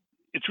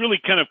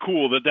kind of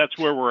cool that that's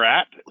where we're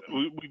at.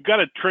 We've got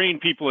to train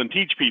people and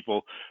teach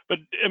people. But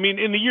I mean,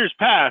 in the years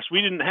past,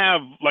 we didn't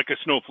have like a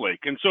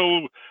Snowflake. And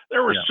so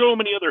there were so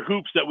many other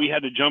hoops that we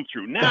had to jump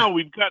through. Now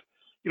we've got,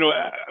 you know,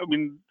 I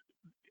mean,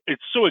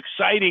 it's so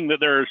exciting that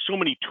there are so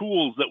many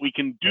tools that we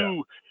can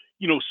do,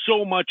 you know,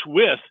 so much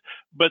with,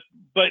 but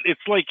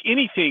it's like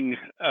anything,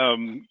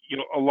 you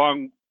know,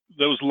 along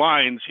those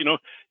lines, you know,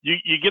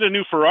 you get a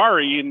new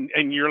Ferrari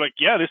and you're like,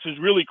 yeah, this is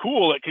really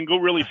cool. It can go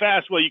really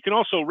fast. Well, you can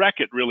also wreck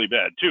it really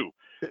bad too.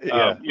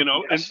 You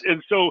know,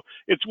 and so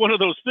it's one of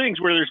those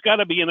things where there's got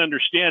to be an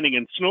understanding,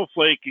 and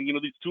Snowflake and, you know,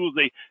 these tools,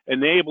 they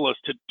enable us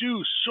to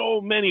do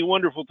so many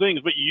wonderful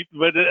things, but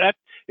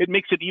it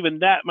makes it even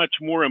that much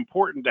more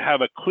important to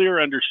have a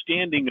clear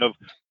understanding of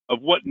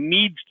what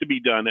needs to be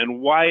done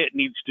and why it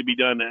needs to be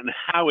done and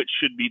how it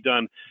should be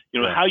done,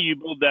 you know, how you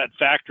build that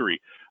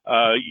factory.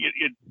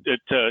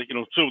 You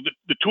know, so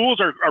the tools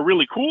are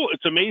really cool.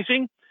 It's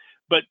amazing,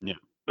 but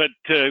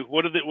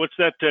what's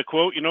that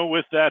quote? You know,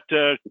 with that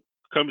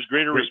comes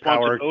greater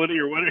responsibility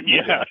power. Or whatever.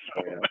 Yeah.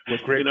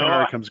 With great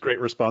power comes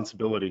great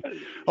responsibility.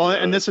 Oh,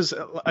 and this is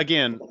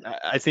again,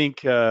 I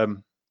think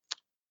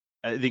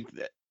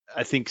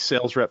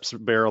sales reps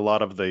bear a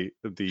lot of the.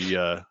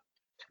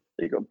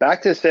 There you go.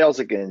 Back to sales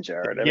again,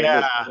 Jared. I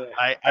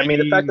mean,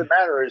 the fact of the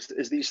matter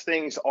is these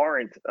things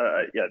aren't,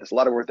 there's a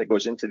lot of work that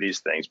goes into these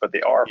things, but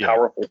they are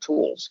powerful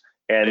tools,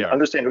 and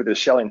understand who they're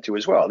selling to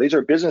as well. These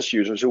are business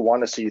users who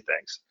want to see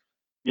things.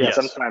 Yes.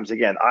 And sometimes,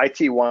 again,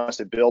 IT wants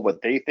to build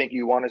what they think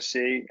you want to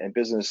see, and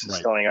business is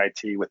selling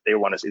IT what they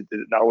want to see.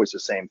 It's not always the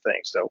same thing.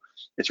 So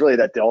it's really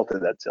that delta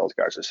that sales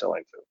guys are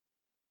selling to.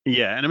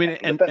 Yeah. And I mean,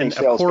 and of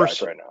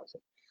course, right now. So.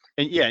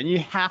 And you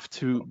have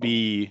to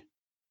be,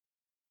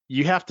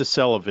 you have to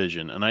sell a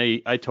vision, and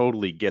I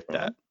totally get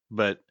that.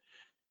 But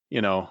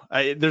you know,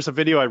 there's a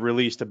video I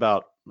released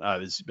about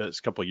this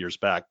a couple of years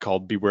back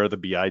called "Beware the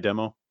BI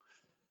Demo,"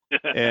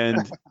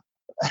 and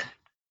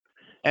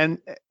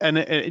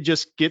it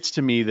just gets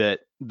to me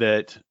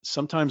that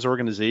sometimes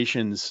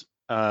organizations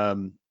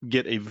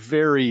get a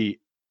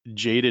very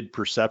jaded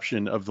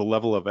perception of the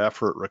level of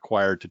effort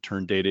required to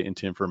turn data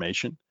into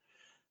information,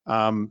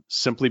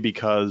 simply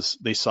because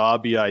they saw a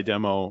BI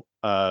demo.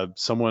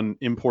 Someone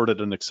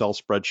imported an Excel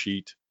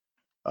spreadsheet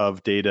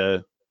of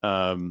data,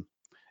 and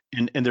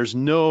there's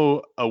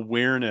no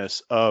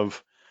awareness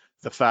of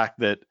the fact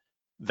that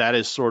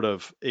is sort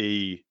of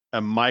a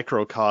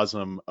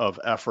microcosm of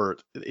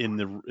effort in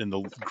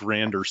the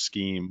grander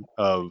scheme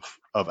of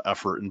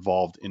effort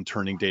involved in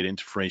turning data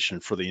into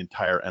information for the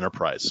entire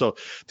enterprise. So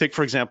take,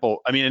 for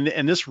example, I mean,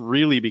 and this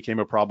really became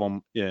a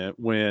problem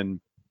when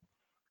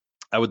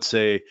I would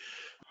say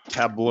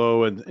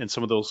Tableau and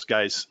some of those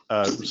guys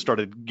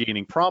started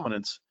gaining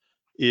prominence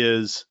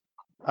is,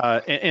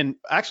 and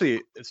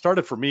actually it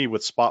started for me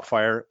with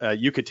Spotfire.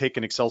 You could take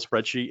an Excel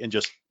spreadsheet and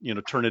just, you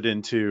know, turn it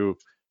into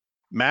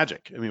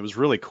magic. I mean, it was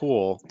really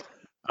cool.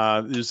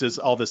 There's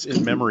all this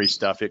in-memory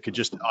stuff. It could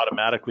just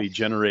automatically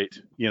generate,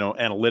 you know,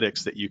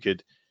 analytics that you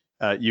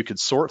could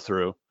sort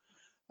through.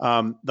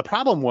 The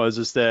problem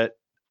is that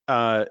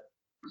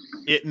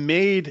it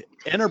made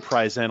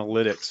enterprise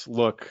analytics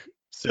look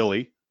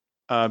silly.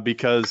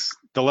 Because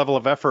the level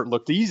of effort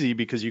looked easy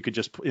because you could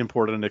just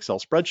import an Excel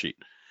spreadsheet.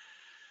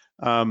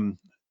 You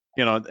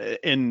know,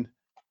 and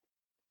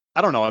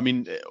I don't know. I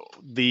mean,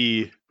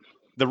 the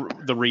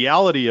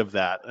reality of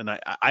that, and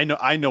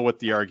I know what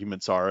the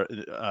arguments are.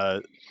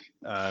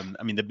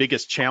 I mean, the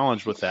biggest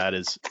challenge with that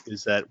is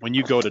that when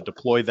you go to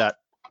deploy that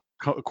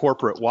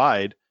corporate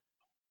wide,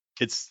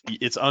 it's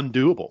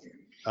undoable.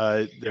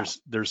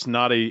 There's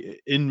not a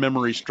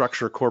in-memory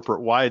structure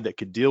corporate wide that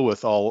could deal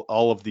with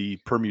all of the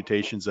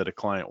permutations that a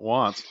client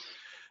wants,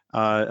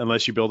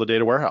 unless you build a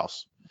data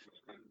warehouse.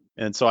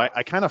 And so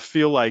I kind of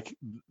feel like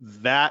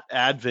that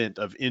advent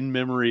of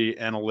in-memory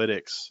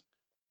analytics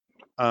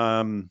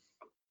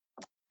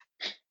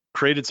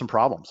created some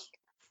problems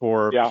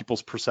for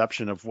people's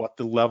perception of what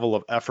the level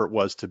of effort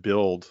was to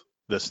build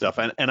this stuff.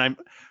 And I'm,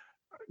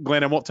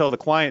 Glenn, I won't tell the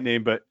client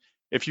name, but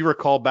if you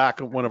recall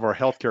back one of our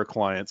healthcare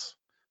clients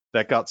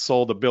that got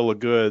sold a bill of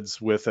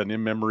goods with an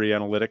in-memory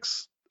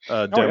analytics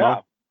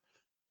demo.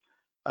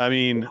 I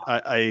mean,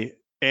 I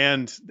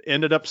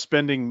ended up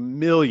spending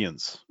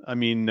millions. I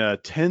mean,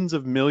 tens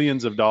of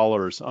millions of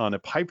dollars on a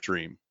pipe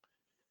dream,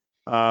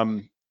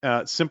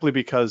 simply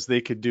because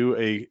they could do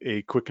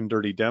a quick and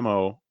dirty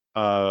demo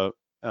of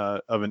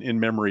an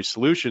in-memory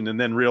solution, and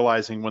then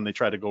realizing when they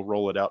try to go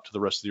roll it out to the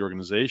rest of the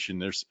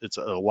organization, it's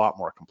a lot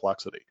more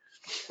complexity.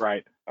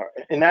 Right.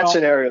 In that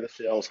scenario, the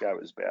sales guy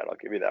was bad. I'll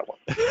give you that one.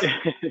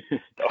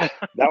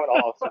 That one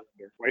also,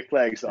 white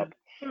flags up.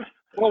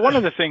 Well, one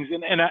of the things,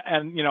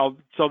 and you know,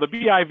 so the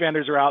BI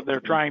vendors are out there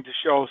trying to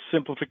show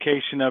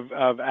simplification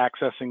of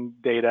accessing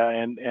data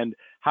and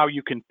how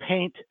you can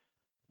paint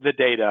the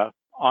data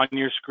on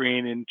your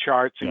screen in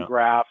charts and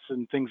graphs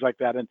and things like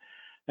that,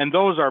 and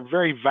those are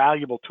very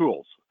valuable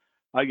tools.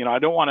 You know, I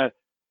don't want to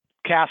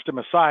cast them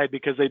aside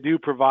because they do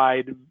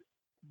provide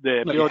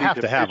the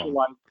ability to have them.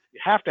 You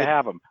have to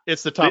have them.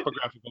 It's the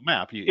topographical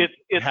map. You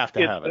have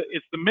to have it.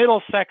 It's the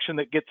middle section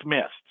that gets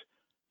missed.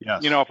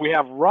 Yes. If we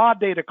have raw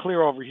data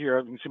clear over here,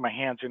 you can see my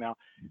hands here now.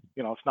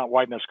 It's not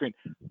wide enough screen.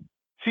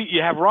 See,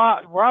 you have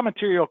raw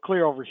material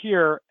clear over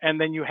here, and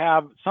then you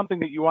have something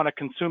that you want to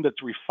consume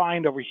that's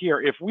refined over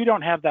here. If we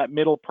don't have that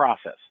middle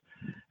process,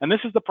 and this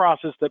is the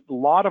process that a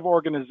lot of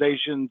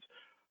organizations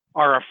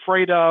are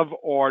afraid of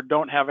or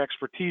don't have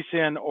expertise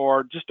in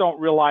or just don't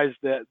realize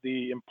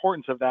the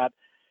importance of that.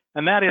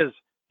 And that is,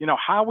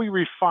 how we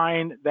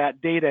refine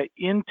that data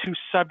into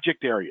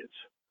subject areas.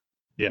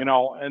 Yeah.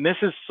 And this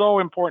is so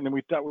important.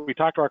 And we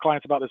talk to our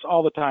clients about this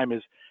all the time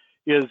is,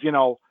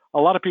 a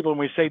lot of people, when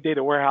we say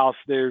data warehouse,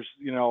 there's,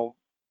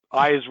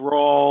 eyes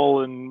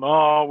roll and,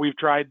 oh, we've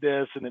tried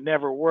this and it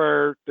never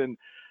worked. And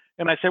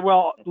I say,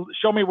 well,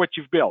 show me what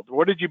you've built.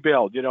 What did you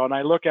build? And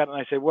I look at it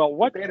and I say, well,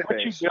 what you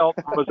built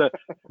it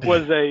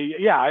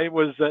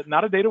was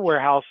not a data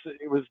warehouse.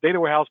 It was data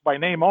warehouse by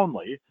name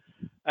only.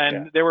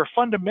 And there were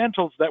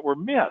fundamentals that were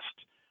missed.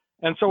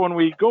 And so when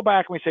we go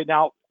back and we say,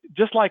 now,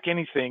 just like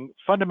anything,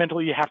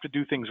 fundamentally, you have to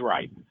do things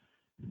right.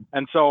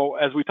 And so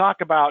as we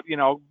talk about,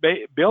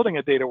 building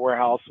a data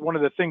warehouse, one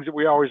of the things that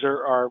we always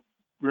are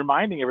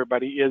reminding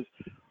everybody is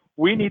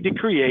we need to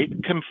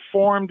create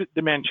conformed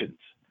dimensions.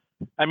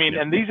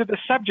 And these are the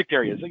subject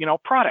areas,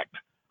 product.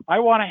 I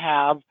want to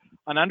have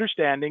an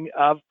understanding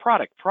of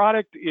product.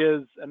 Product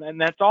is, and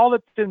that's all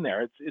that's in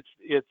there.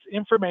 It's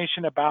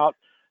information about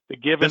the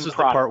given This is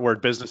product. the part where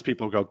business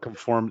people go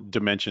conform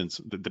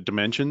dimensions. The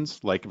dimensions,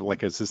 like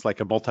is this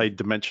like a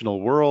multi-dimensional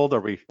world? Are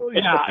we?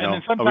 Yeah, and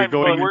then sometimes are we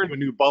going into a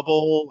new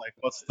bubble? Like,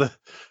 what's the?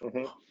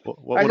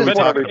 What are we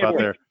talking about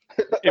there?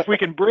 If we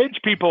can bridge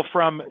people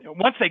from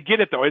once they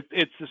get it, though,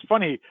 it's just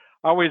funny.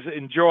 I always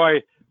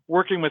enjoy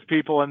working with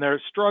people, and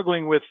they're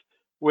struggling with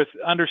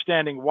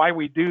understanding why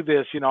we do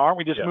this. Aren't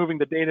we just moving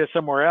the data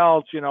somewhere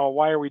else?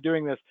 Why are we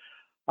doing this?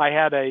 I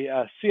had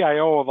a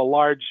CIO of a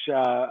large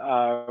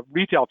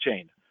retail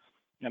chain.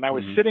 And I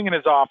was sitting in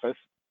his office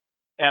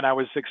and I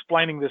was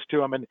explaining this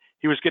to him and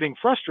he was getting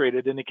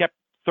frustrated and he kept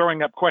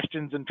throwing up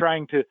questions and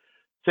trying to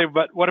say,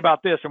 but what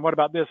about this? And what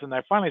about this? And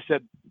I finally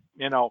said,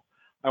 I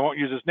won't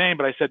use his name,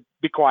 but I said,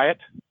 be quiet.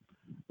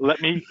 Let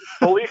me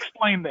fully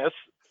explain this.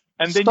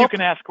 And then you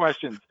can ask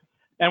questions.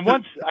 And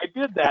once I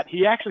did that,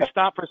 he actually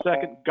stopped for a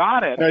second,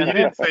 got it. No, you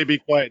didn't say be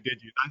quiet, did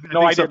you? I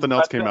think something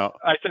else came out.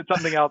 I said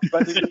something else,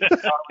 but I was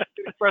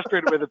getting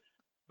frustrated with it.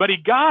 But he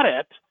got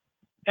it.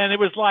 And it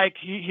was like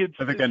it's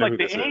like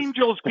the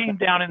angels came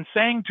down and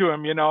sang to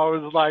him, it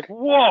was like,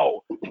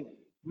 whoa,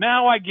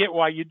 now I get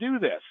why you do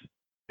this.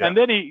 Yeah. And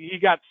then he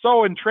got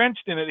so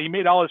entrenched in it, he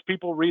made all his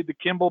people read the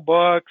Kimball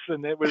books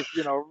and it was,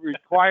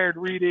 required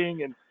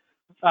reading. And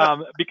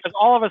because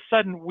all of a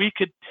sudden we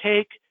could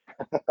take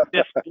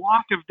this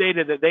block of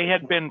data that they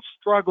had been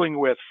struggling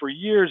with for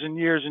years and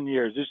years and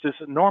years, just this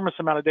enormous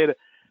amount of data,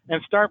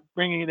 and start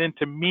bringing it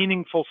into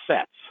meaningful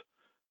sets.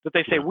 That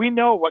they say, we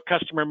know what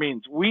customer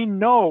means. We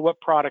know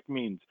what product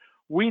means.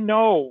 We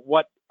know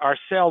what our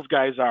sales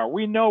guys are.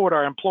 We know what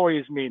our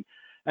employees mean.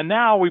 And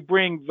now we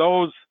bring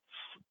those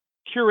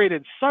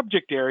curated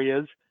subject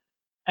areas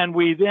and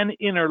we then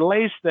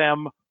interlace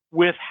them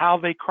with how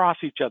they cross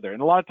each other. And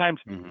a lot of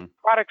times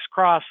products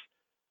cross,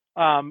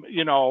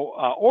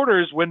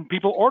 orders when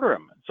people order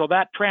them. So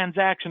that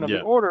transaction of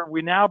the order,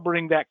 we now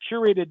bring that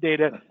curated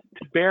data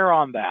to bear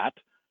on that.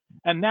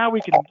 And now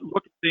we can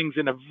look at things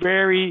in a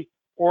very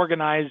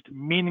organized,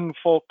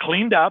 meaningful,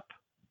 cleaned up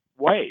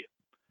way,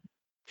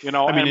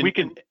 and we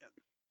can.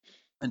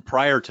 And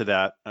prior to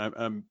that,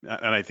 and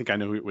I think I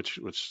know which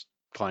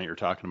client you're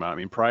talking about.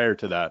 Prior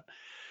to that,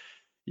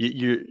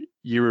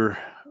 you're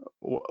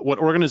what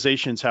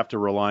organizations have to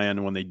rely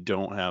on when they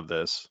don't have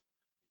this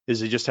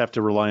is they just have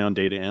to rely on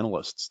data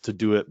analysts to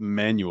do it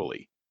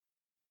manually.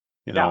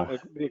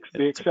 The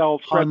Excel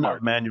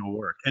spreadsheet, manual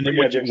work, and then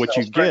what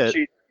you get.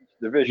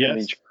 Division,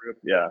 each group,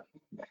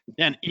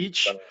 and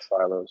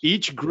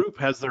each group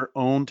has their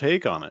own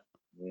take on it.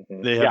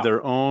 They have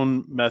their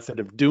own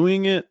method of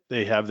doing it.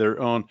 They have their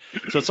own.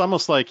 So it's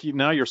almost like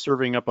now you're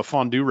serving up a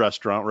fondue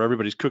restaurant where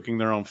everybody's cooking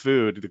their own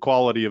food. The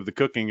quality of the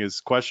cooking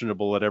is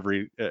questionable at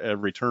every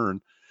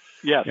turn.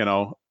 Yeah.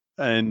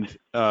 And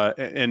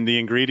the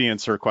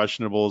ingredients are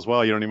questionable as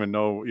well. You don't even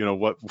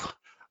know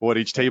what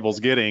each table's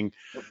getting.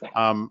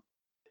 When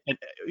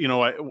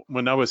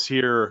I was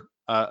here.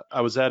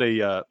 I was at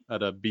a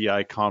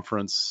BI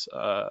conference.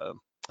 I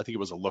think it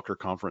was a Looker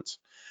conference.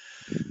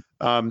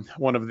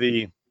 One of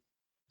the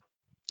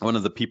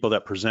people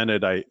that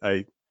presented,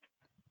 I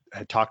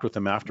had talked with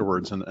him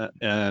afterwards,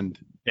 and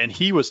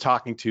he was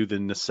talking to the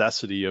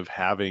necessity of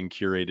having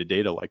curated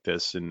data like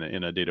this in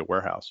a data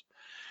warehouse.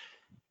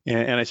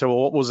 And I said, well,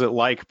 what was it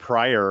like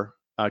prior?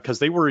 Because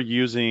they were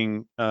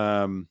using.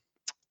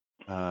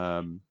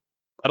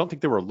 I don't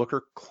think they were a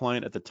Looker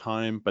client at the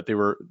time, but they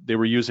were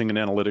using an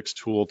analytics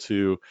tool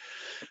to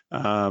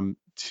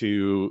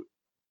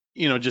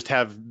just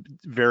have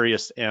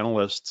various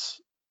analysts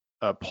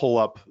pull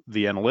up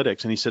the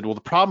analytics, and he said, well,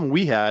 the problem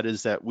we had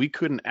is that we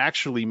couldn't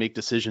actually make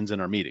decisions in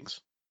our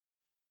meetings.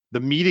 The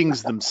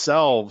meetings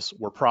themselves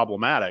were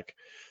problematic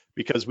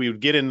because we would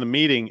get in the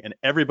meeting and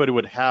everybody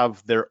would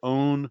have their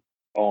own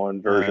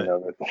version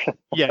of it.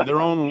 Yeah, their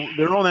own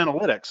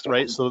analytics,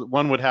 right? So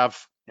one would have,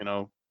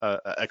 a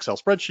Excel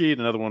spreadsheet,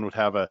 another one would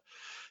have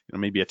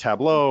maybe a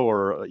Tableau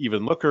or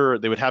even Looker.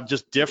 They would have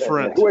just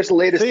different. Who has the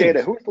latest things.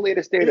 data? Who's the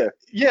latest data?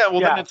 Yeah, well,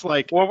 then it's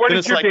like, well,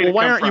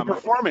 why aren't you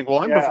performing? Well,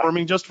 I'm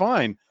performing just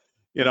fine,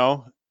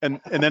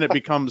 and then it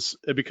becomes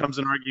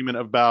an argument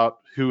about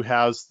who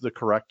has the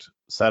correct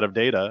set of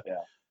data,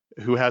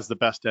 who has the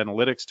best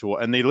analytics tool,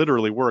 and they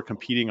literally were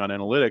competing on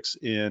analytics.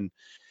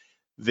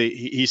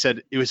 He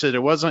said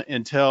it wasn't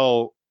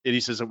until, and he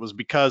says it was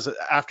because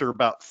after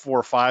about 4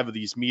 or 5 of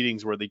these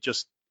meetings where they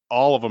just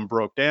all of them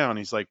broke down,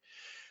 he's like,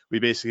 we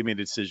basically made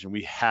a decision.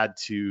 We had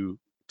to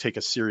take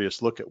a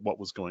serious look at what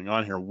was going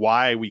on here,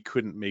 why we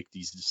couldn't make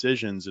these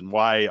decisions, and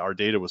why our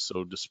data was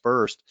so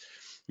dispersed.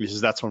 He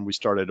says that's when we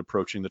started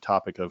approaching the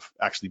topic of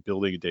actually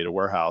building a data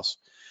warehouse.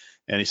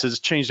 And he says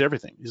it's changed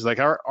everything. He's like,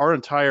 our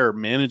entire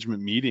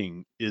management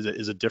meeting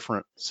is a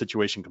different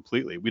situation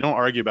completely. We don't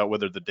argue about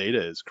whether the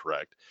data is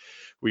correct.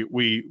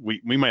 We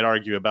might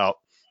argue about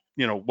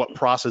what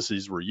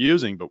processes we're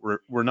using, but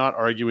we're not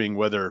arguing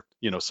whether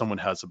someone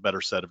has a better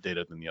set of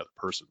data than the other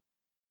person.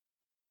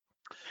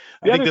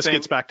 I think this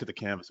gets back to the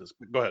canvases.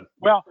 Go ahead.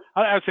 Well,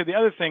 I would say the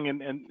other thing,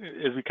 and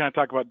as we kind of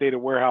talk about data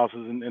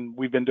warehouses, and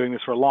we've been doing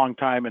this for a long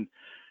time, and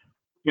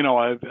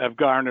I've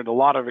garnered a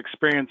lot of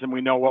experience, and we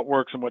know what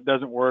works and what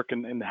doesn't work,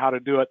 and how to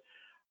do it.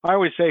 I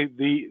always say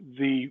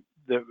the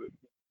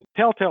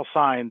telltale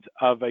signs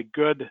of a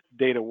good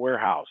data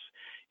warehouse,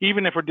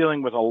 even if we're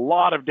dealing with a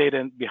lot of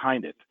data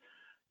behind it,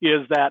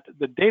 is that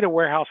the data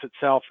warehouse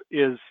itself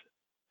is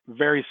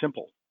very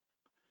simple.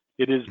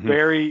 It is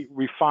very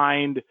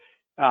refined,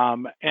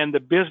 and the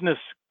business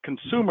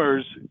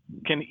consumers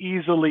can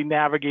easily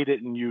navigate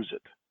it and use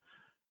it.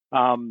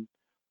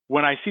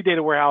 When I see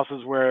data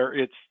warehouses where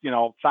it's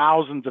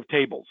thousands of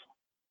tables,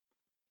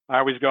 I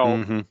always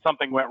go,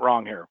 something went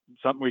wrong here.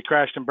 We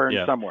crashed and burned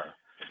somewhere.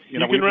 You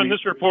can run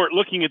this report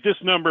looking at this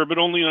number, but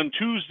only on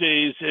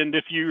Tuesdays. And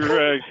if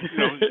you're,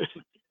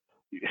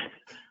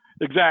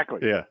 exactly.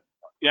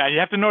 Yeah, you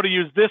have to know to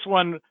use this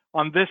one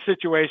on this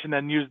situation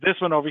and use this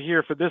one over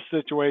here for this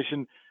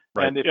situation.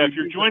 Right. And if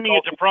you're joining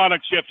it to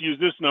products, you have to use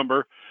this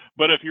number.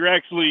 But if you're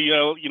actually,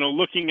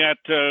 looking at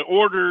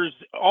orders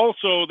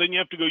also, then you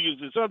have to go use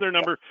this other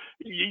number.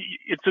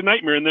 It's a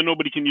nightmare, and then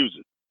nobody can use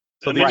it.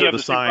 So and then you have the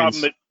same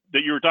problem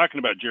that you were talking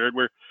about, Jared,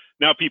 where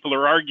now people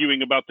are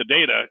arguing about the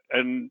data,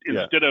 and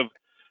instead of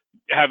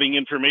having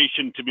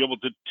information to be able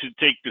to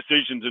take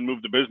decisions and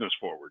move the business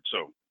forward.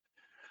 So,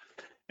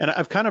 and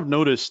I've kind of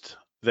noticed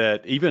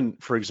that even,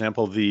 for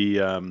example, the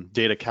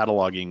data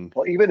cataloging.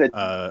 Well, even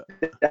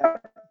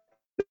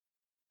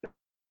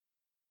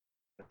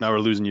now we're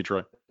losing you,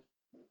 Troy.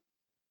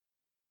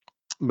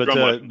 But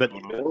I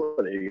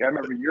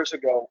remember years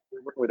ago we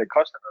were working with a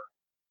customer.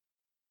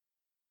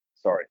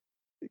 Sorry.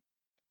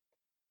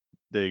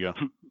 There you go.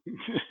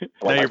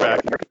 Now you're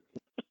back.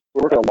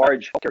 We're working with a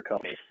large healthcare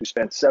company who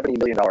spent $70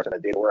 million in a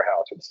data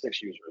warehouse with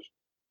 6 users.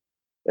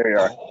 There you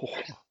are.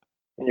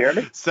 Can you hear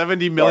me?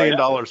 $70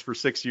 million for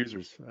 6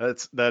 users.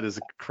 That is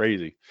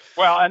crazy.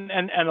 Well,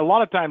 and a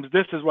lot of times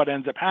this is what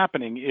ends up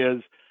happening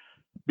is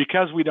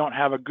because we don't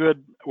have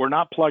we're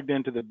not plugged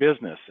into the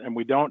business and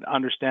we don't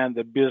understand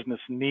the business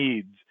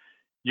needs.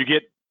 You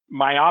get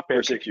myopic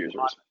for 6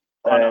 users,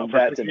 and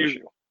that's an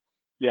issue.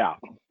 Yeah.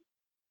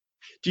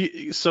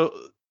 So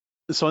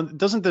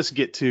doesn't this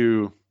get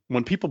to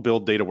when people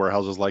build data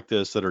warehouses like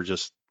this that are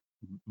just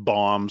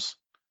bombs?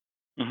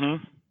 Do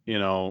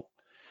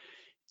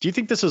you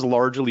think this is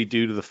largely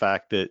due to the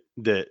fact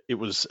that it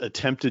was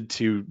attempted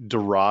to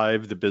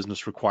derive the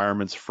business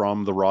requirements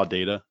from the raw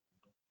data?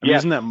 I mean,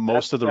 isn't that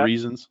most of the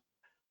reasons?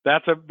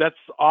 That's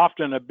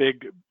often a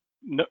big,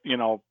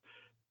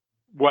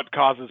 what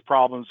causes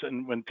problems,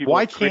 and when people.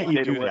 Why can't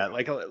you do that?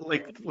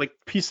 Like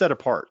piece that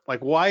apart.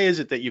 Like, why is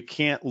it that you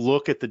can't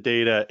look at the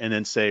data and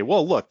then say,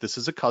 well, look, this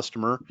is a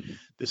customer,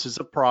 this is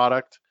a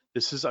product,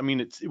 this is. I mean,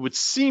 it would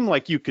seem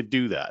like you could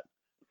do that.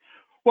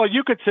 Well,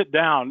 you could sit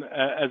down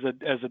as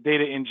a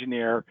data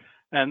engineer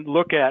and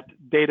look at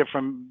data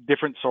from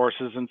different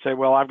sources and say,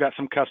 well, I've got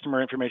some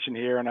customer information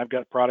here and I've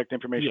got product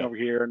information over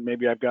here, and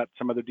maybe I've got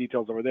some other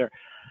details over there.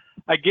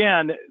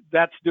 Again,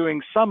 that's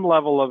doing some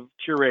level of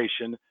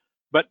curation,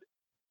 but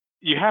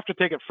you have to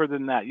take it further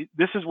than that.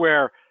 This is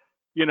where,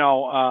 and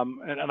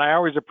I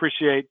always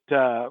appreciate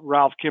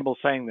Ralph Kimball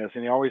saying this,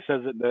 and he always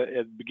says it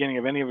at the beginning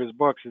of any of his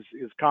books.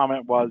 His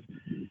comment was,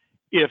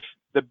 if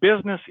the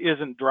business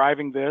isn't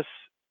driving this,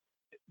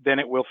 then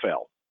it will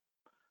fail.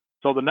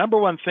 So the number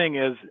one thing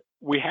is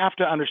we have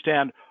to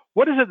understand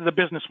what is it that the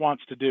business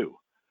wants to do.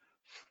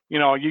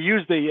 You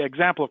use the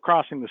example of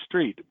crossing the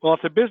street. Well,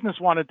 if the business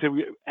wanted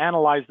to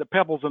analyze the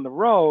pebbles in the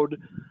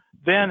road,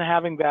 then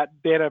having that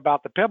data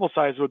about the pebble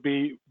size would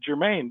be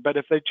germane. But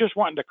if they just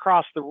wanted to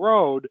cross the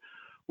road,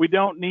 we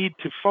don't need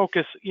to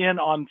focus in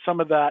on some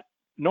of that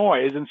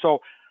noise. And so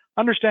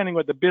understanding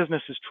what the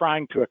business is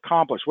trying to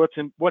accomplish,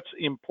 what's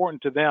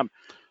important to them.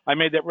 I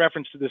made that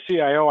reference to the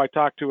CIO I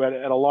talked to at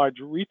a large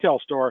retail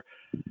store.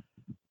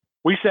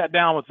 We sat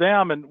down with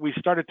them and we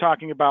started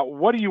talking about,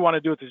 what do you want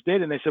to do with this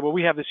data? And they said, well,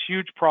 we have this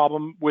huge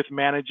problem with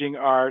managing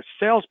our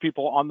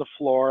salespeople on the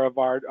floor of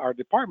our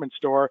department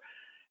store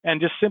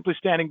and just simply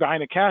standing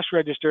behind a cash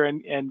register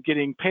and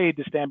getting paid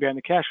to stand behind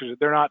the cash register.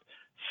 They're not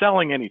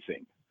selling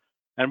anything.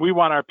 And we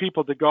want our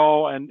people to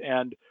go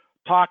and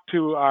talk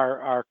to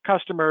our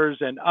customers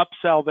and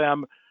upsell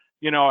them,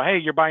 you know, hey,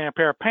 you're buying a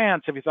pair of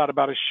pants. Have you thought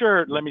about a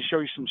shirt? Let me show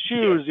you some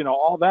shoes, you know,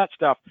 all that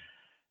stuff.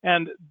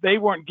 And they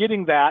weren't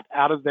getting that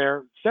out of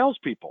their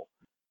salespeople.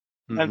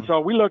 And so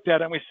we looked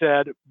at it and we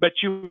said, but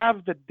you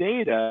have the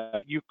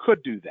data, you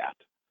could do that.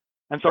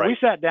 And so we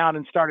sat down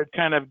and started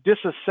kind of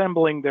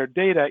disassembling their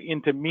data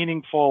into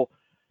meaningful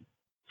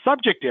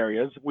subject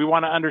areas. We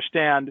want to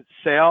understand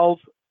sales.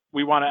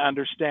 We want to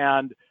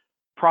understand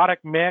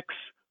product mix.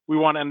 We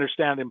want to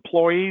understand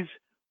employees.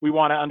 We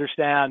want to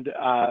understand,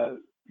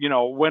 you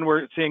know, when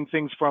we're seeing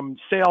things from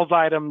sales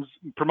items,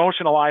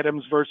 promotional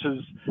items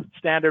versus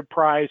standard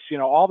price, you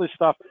know, all this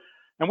stuff.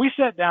 And we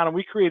sat down and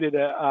we created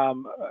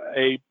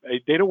a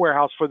data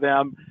warehouse for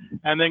them,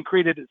 and then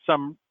created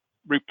some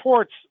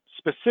reports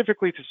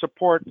specifically to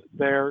support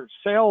their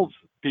sales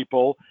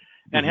people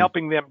and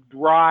helping them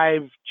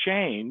drive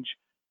change.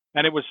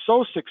 And it was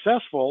so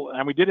successful,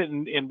 and we did it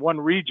in one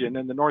region,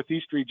 in the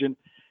Northeast region.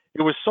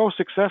 It was so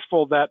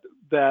successful that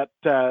the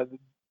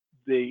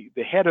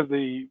head of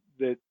the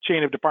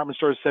chain of department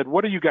stores said,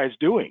 what are you guys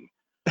doing?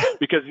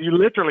 Because you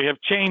literally have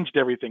changed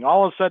everything.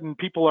 All of a sudden,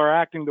 people are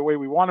acting the way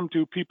we want them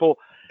to. People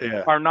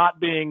are not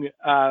being,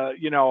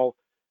 you know,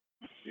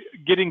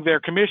 getting their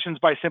commissions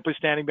by simply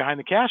standing behind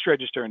the cash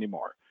register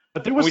anymore.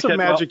 But there was some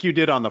magic you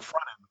did on the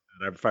front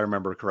end, if I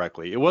remember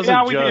correctly. It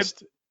wasn't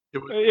just.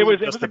 It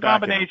was a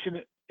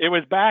combination. It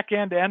was back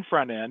end and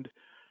front end.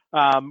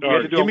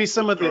 Give me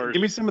some of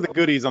the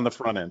goodies on the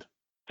front end.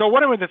 So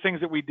one of the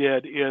things that we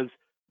did is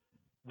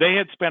they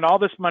had spent all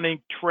this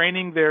money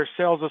training their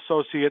sales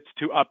associates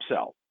to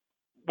upsell.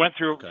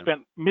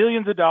 Spent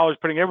millions of dollars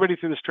putting everybody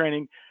through this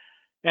training,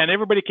 and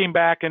everybody came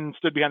back and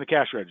stood behind the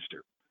cash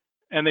register.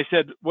 And they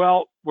said,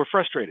 well, we're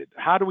frustrated.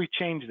 How do we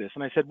change this?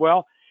 And I said,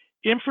 well,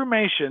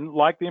 information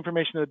like the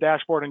information in the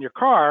dashboard on your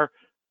car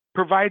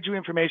provides you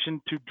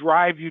information to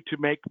drive you to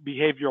make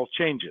behavioral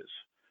changes.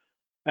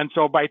 And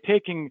so by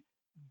taking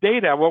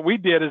data, what we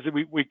did is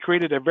we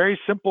created a very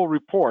simple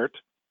report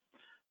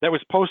that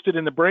was posted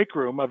in the break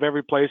room of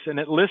every place, and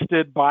it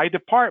listed by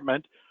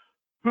department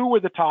who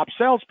were the top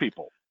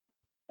salespeople.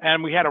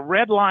 And we had a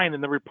red line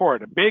in the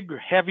report, a big,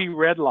 heavy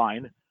red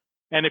line.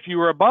 And if you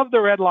were above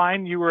the red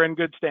line, you were in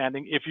good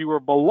standing. If you were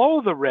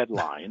below the red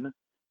line,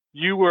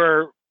 you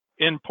were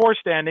in poor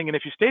standing. And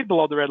if you stayed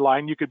below the red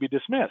line, you could be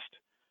dismissed.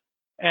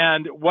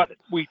 And what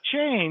we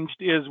changed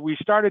is we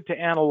started to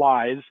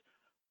analyze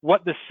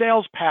what the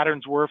sales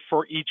patterns were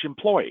for each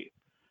employee.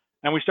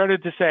 And we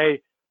started to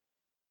say,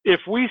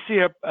 if we see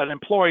an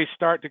employee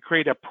start to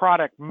create a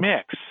product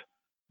mix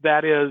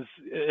that is,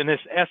 in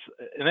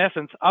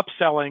essence,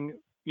 upselling,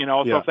 you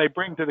know, so if they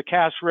bring to the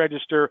cash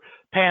register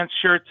pants,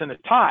 shirts, and a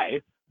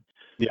tie,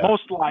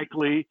 most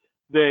likely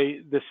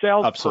the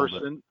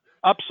salesperson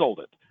upsold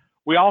it.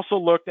 We also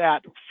looked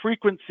at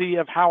frequency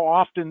of how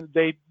often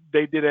they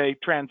did a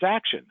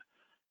transaction.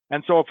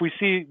 And so if we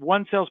see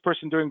one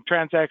salesperson doing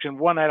transaction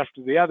one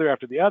after the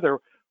other,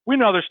 we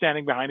know they're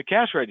standing behind a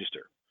cash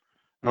register.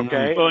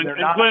 Okay. Well, and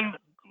Glenn,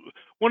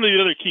 one of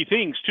the other key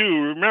things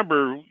too,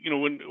 remember, you know,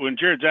 when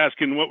Jared's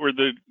asking what were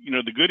the, you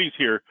know, the goodies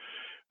here,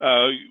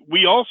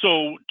 we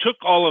also took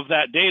all of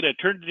that data,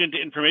 turned it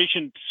into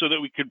information so that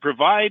we could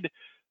provide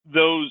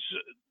the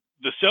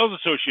sales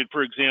associate,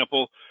 for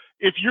example,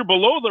 if you're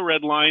below the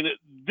red line,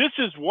 this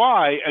is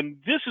why, and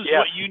this is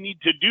what you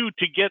need to do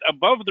to get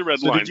above the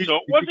red line. So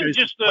it wasn't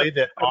just a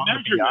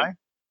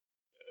measurement.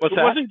 It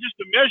wasn't just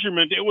a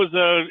measurement. It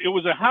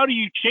was a how do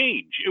you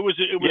change? It was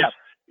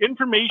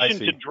information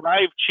to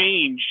drive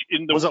change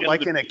in the. Was it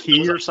like in a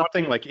key or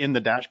something, like in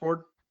the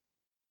dashboard?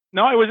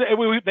 No,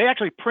 they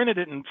actually printed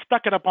it and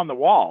stuck it up on the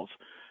walls.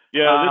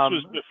 Yeah,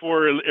 this was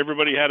before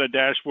everybody had a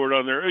dashboard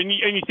on there. And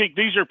you think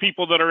these are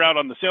people that are out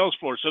on the sales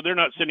floor, so they're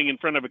not sitting in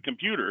front of a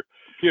computer.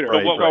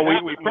 Right. So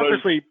we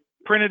purposely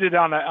printed it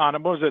on a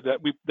what was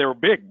it? They were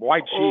big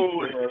white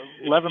sheets,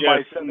 11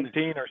 by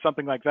 17 or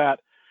something like that.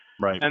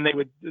 Right. And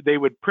they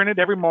would print it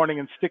every morning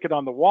and stick it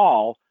on the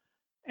wall.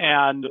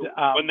 And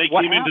when they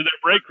came into their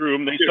break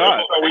room, they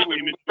saw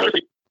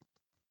it.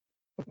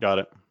 Got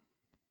it.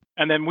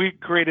 And then we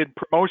created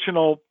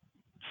promotional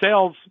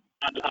sales,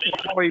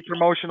 employee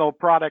promotional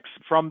products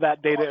from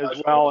that data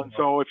as well. And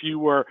so if you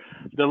were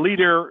the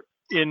leader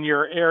in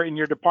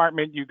your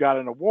department, you got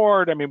an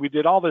award. I mean, we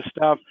did all this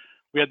stuff.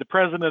 We had the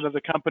president of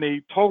the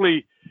company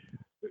totally,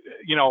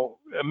 you know,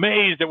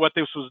 amazed at what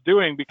this was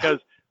doing, because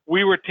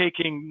we were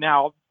taking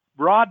now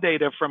raw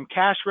data from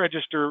cash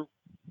register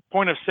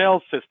point of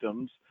sale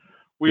systems.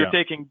 We were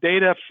taking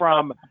data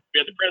from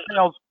the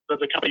president of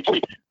the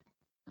company.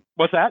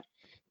 What's that?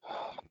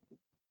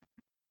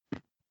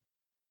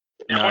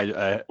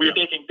 we're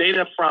taking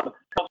data from.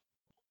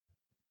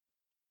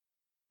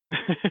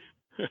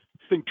 I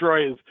think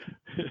Troy is.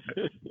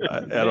 I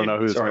don't know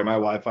who's. Sorry, my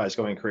Wi-Fi is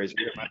going crazy.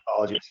 My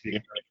apologies.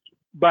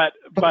 But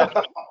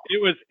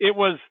it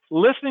was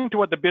listening to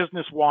what the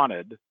business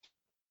wanted,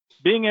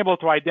 being able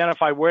to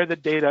identify where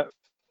the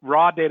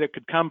raw data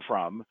could come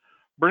from,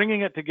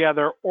 bringing it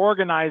together,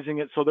 organizing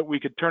it so that we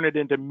could turn it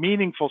into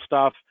meaningful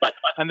stuff,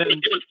 and then it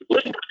was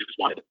listening to what the business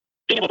wanted,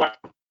 being able to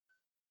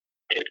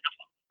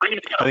bring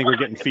it together. I think we're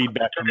getting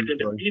feedback. Turn it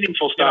into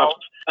meaningful stuff.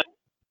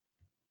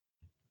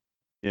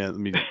 Yeah,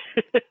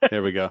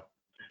 there we go.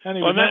 And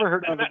he never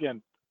heard of it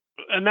again.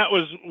 And that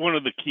was one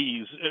of the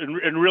keys,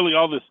 and really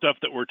all this stuff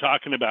that we're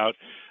talking about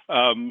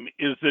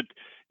is that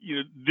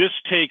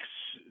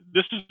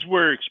this is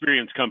where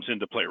experience comes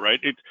into play, right?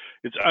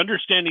 It's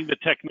understanding the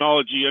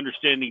technology,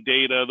 understanding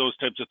data, those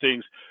types of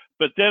things,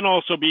 but then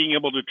also being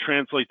able to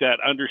translate that,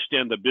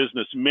 understand the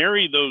business,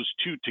 marry those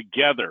two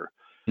together.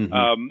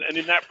 Mm-hmm. And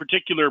in that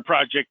particular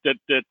project that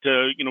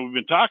we've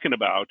been talking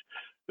about,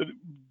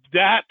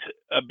 that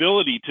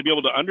ability to be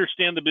able to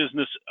understand the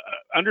business,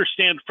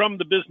 understand from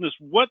the business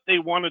what they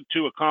wanted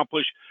to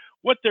accomplish,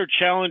 what their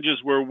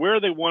challenges were, where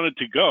they wanted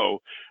to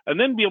go, and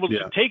then be able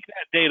to take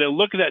that data,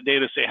 look at that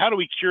data, say, how do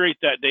we curate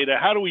that data?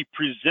 How do we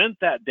present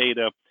that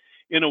data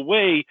in a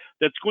way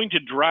that's going to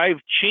drive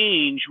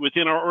change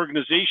within our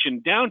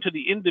organization down to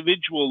the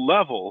individual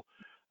level,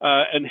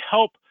 and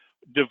help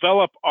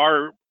develop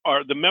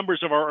the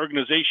members of our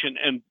organization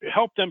and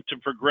help them to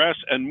progress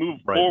and move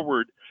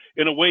forward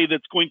in a way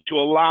that's going to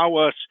allow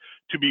us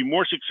to be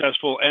more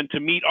successful and to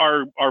meet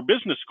our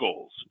business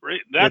goals,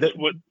 right? That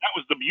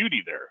was the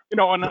beauty there.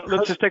 And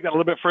let's just take that a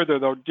little bit further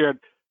though, Jared.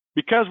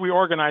 Because we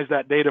organized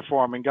that data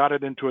form and got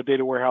it into a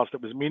data warehouse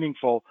that was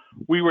meaningful,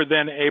 we were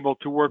then able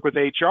to work with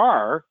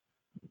HR,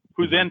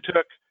 who then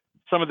took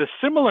some of the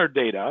similar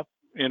data,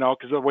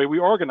 because the way we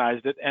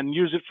organized it, and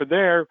use it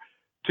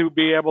to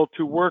be able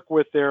to work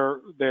with their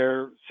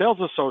sales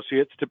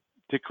associates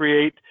to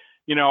create,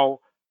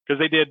 because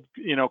they did,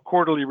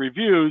 quarterly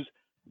reviews,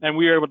 and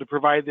we were able to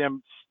provide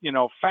them,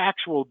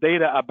 factual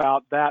data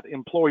about that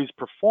employee's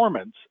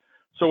performance.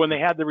 So when they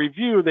had the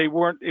review,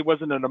 it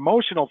wasn't an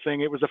emotional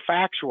thing, it was a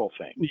factual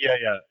thing.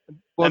 Yeah.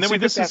 Well, and then we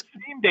took that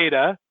same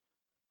data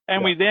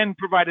and we then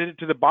provided it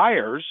to the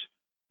buyers,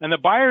 and the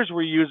buyers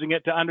were using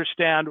it to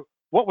understand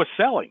what was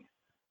selling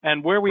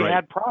and where we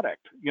had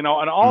product, and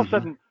all of a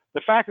sudden,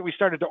 the fact that we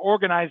started to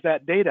organize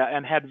that data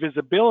and had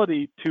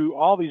visibility to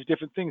all these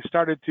different things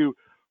started to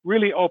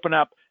really open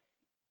up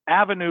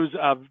avenues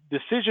of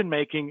decision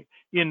making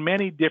in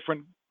many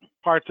different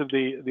parts of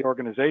the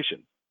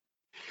organization.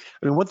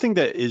 I mean, one thing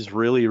that is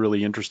really,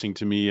 really interesting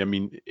to me,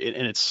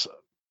 it's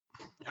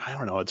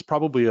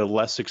probably a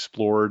less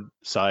explored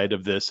side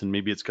of this, and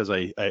maybe it's because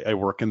I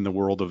work in the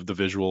world of the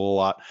visual a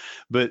lot,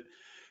 but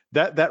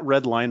that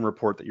red line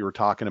report that you were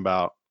talking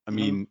about,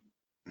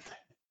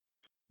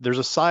 there's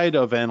a side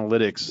of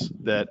analytics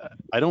that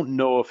I don't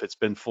know if it's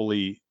been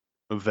fully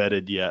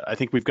vetted yet. I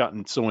think we've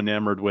gotten so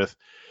enamored with,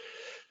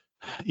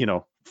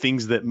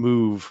 things that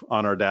move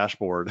on our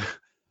dashboard,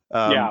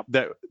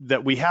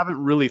 that we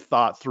haven't really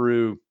thought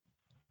through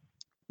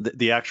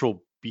the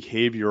actual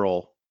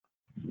behavioral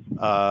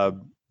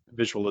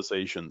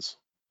visualizations.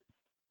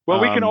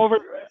 Well,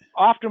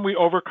 often we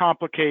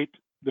overcomplicate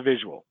the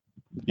visual.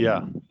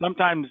 Yeah.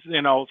 Sometimes,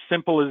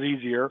 simple is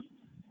easier.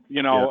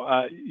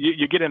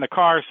 You get in a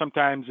car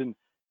sometimes, and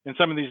in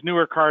some of these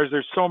newer cars,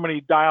 there's so many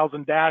dials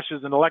and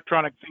dashes and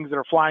electronic things that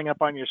are flying up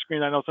on your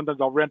screen. I know sometimes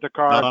I'll rent a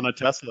car. Not on a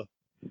Tesla.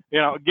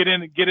 Get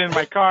in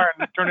my car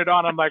and turn it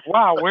on. I'm like,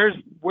 wow,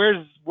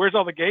 where's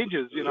all the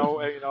gauges?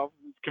 It's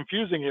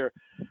confusing here.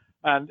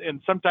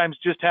 And sometimes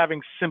just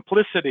having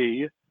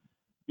simplicity,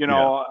 a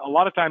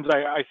lot of times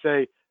I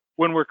say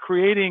when we're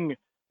creating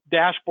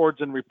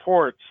dashboards and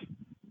reports,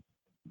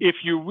 if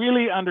you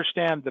really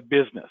understand the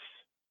business,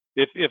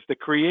 if the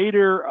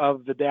creator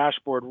of the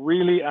dashboard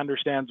really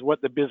understands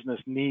what the business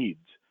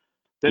needs,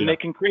 then they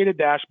can create a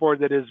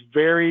dashboard that is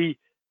very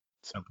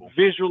simple,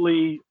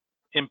 visually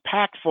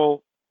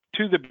impactful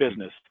to the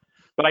business.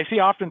 But I see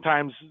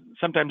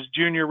sometimes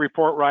junior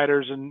report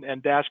writers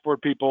and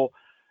dashboard people,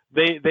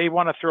 they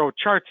want to throw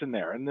charts in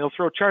there, and they'll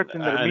throw charts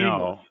in that are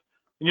meaningless.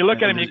 And you look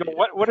at them and you go,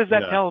 what does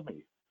that tell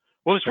me?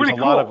 Well, it's really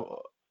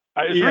cool.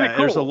 Really cool.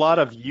 There's a lot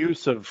of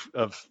use of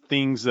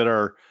things that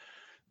are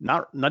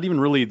not even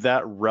really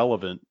that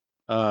relevant.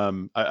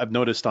 I've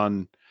noticed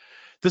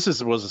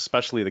was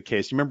especially the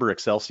case. You remember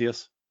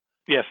Excelsius?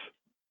 Yes.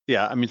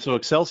 Yeah. So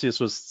Excelsius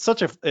was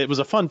it was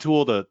a fun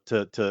tool to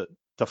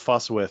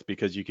fuss with,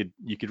 because you could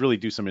really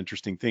do some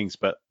interesting things.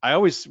 But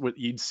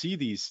you'd see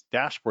these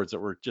dashboards that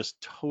were just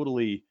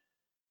totally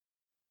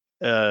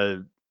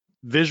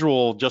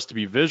visual just to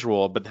be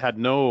visual, but had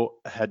no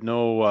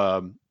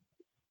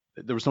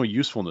there was no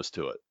usefulness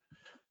to it.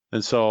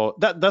 And so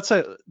that's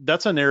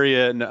an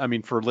area.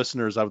 And for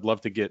listeners, I would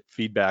love to get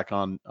feedback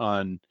on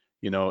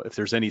if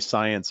there's any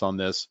science on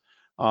this,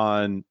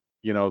 on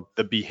the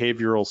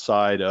behavioral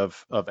side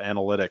of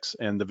analytics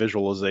and the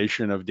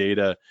visualization of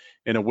data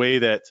in a way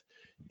that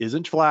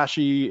isn't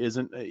flashy,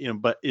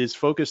 but is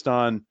focused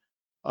on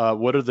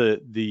what are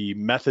the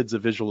methods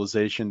of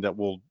visualization that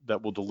will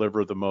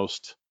deliver the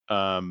most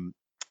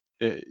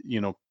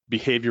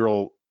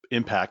behavioral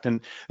impact.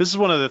 And this is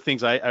one of the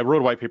things I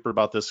wrote a white paper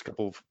about this a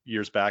couple of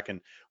years back,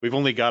 and we've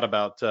only got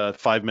about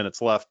 5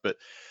 minutes left. But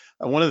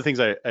one of the things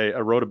I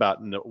wrote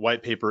about in the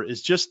white paper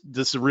is just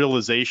this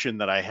realization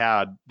that I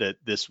had that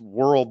this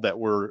world that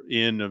we're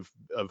in of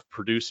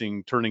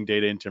turning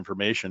data into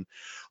information,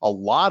 a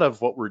lot of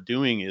what we're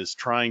doing is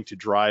trying to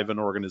drive an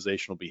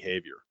organizational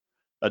behavior,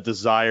 a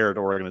desired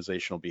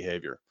organizational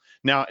behavior.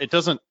 Now, it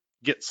doesn't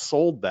get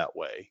sold that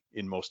way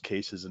in most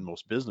cases in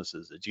most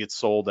businesses. It gets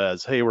sold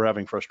as, hey, we're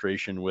having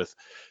frustration with,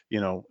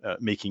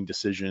 making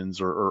decisions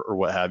or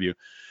what have you.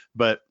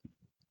 But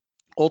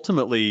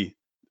ultimately,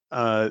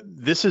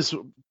 this is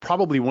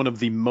probably one of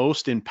the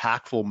most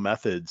impactful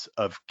methods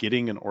of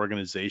getting an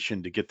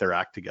organization to get their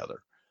act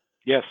together.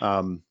 Yes.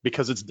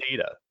 Because it's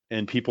data,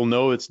 and people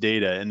know it's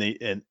data,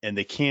 and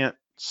they can't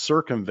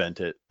circumvent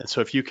it. And so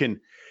if you can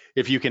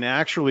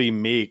actually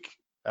make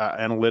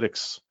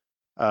analytics,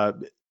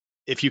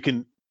 if you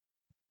can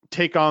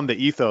take on the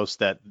ethos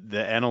that the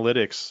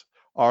analytics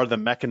are the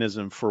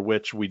mechanism for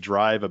which we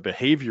drive a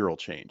behavioral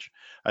change,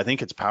 I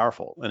think it's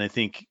powerful. And I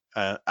think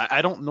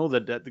I don't know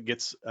that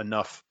gets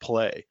enough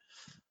play.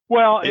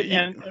 Well,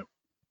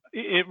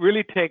 it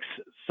really takes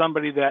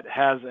somebody that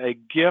has a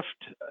gift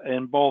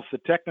in both the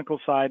technical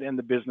side and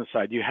the business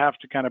side. You have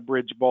to kind of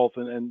bridge both.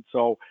 And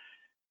so,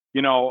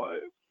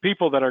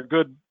 people that are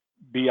good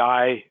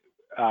BI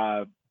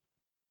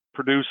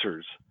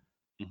producers,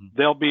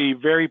 they'll be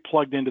very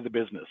plugged into the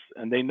business,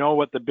 and they know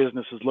what the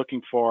business is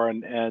looking for.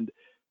 And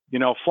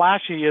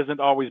flashy isn't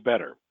always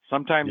better.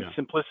 Sometimes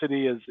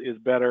simplicity is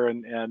better.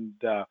 And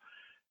as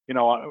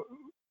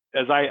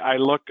I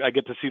look, I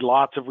get to see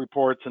lots of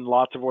reports and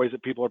lots of ways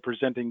that people are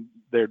presenting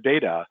their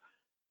data.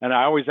 And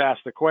I always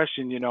ask the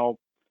question,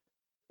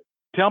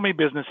 tell me,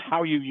 business,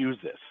 how you use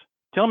this.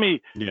 Tell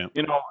me,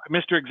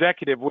 Mr.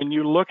 Executive, when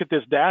you look at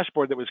this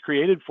dashboard that was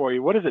created for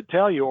you, what does it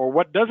tell you, or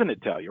what doesn't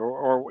it tell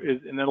you?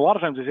 And then a lot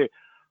of times they say,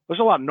 there's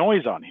a lot of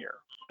noise on here.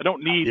 I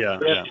don't need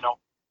this,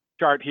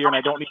 chart here, and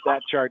I don't need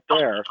that chart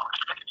there.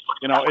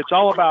 It's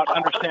all about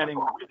understanding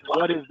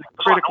what is the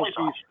critical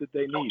piece that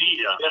they need.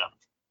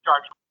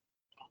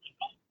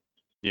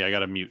 Yeah, I got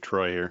to mute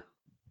Troy here.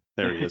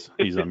 There he is.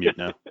 He's on mute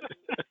now.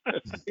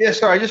 Yeah,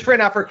 sorry, I just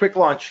ran out for a quick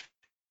lunch.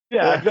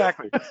 Yeah,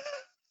 exactly.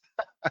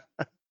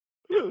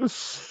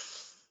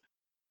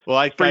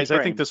 Well, guys,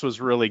 I think this was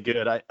really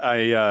good.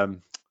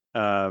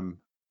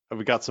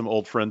 We got some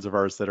old friends of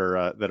ours that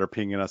are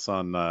pinging us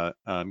on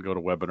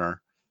GoToWebinar.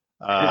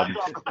 I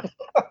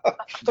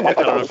don't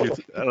know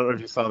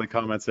if you saw the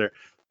comments there,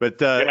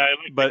 but I like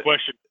the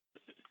question.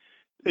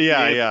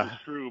 Yeah.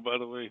 It's true, by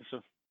the way. So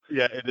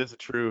yeah, it is a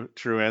true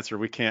answer.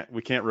 We can't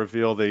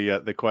reveal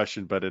the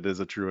question, but it is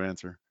a true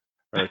answer.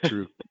 Or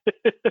true.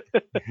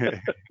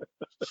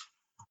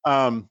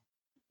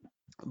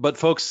 But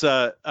folks,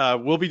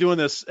 we'll be doing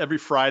this every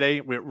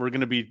Friday. We're going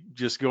to be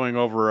just going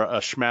over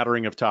a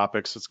smattering of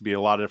topics. It's going to be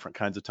a lot of different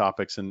kinds of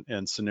topics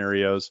and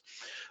scenarios.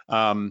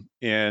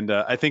 And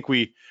I think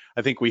we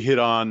hit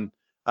on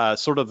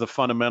sort of the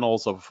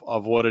fundamentals of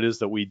what it is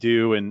that we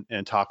do,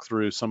 and talk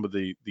through some of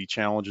the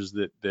challenges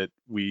that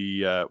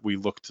we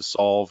look to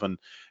solve, and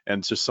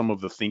just some of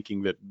the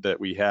thinking that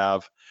we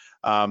have.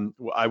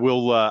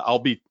 I'll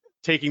be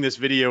taking this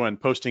video and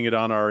posting it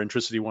on our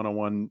Intricity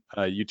 101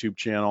 YouTube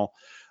channel.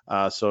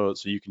 So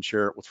you can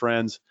share it with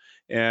friends.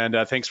 And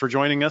thanks for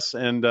joining us.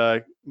 And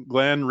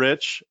Glenn,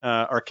 Rich,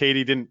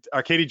 Arcady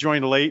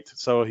joined late,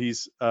 so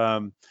he's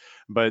and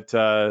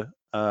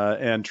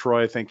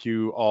Troy, thank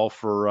you all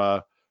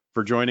for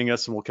joining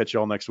us, and we'll catch you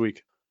all next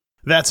week.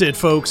 That's it,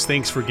 folks.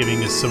 Thanks for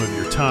giving us some of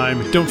your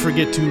time. Don't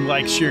forget to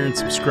like, share, and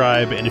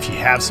subscribe. And if you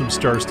have some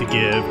stars to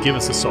give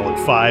us a solid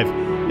 5,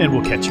 and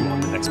we'll catch you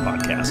on the next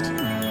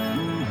podcast.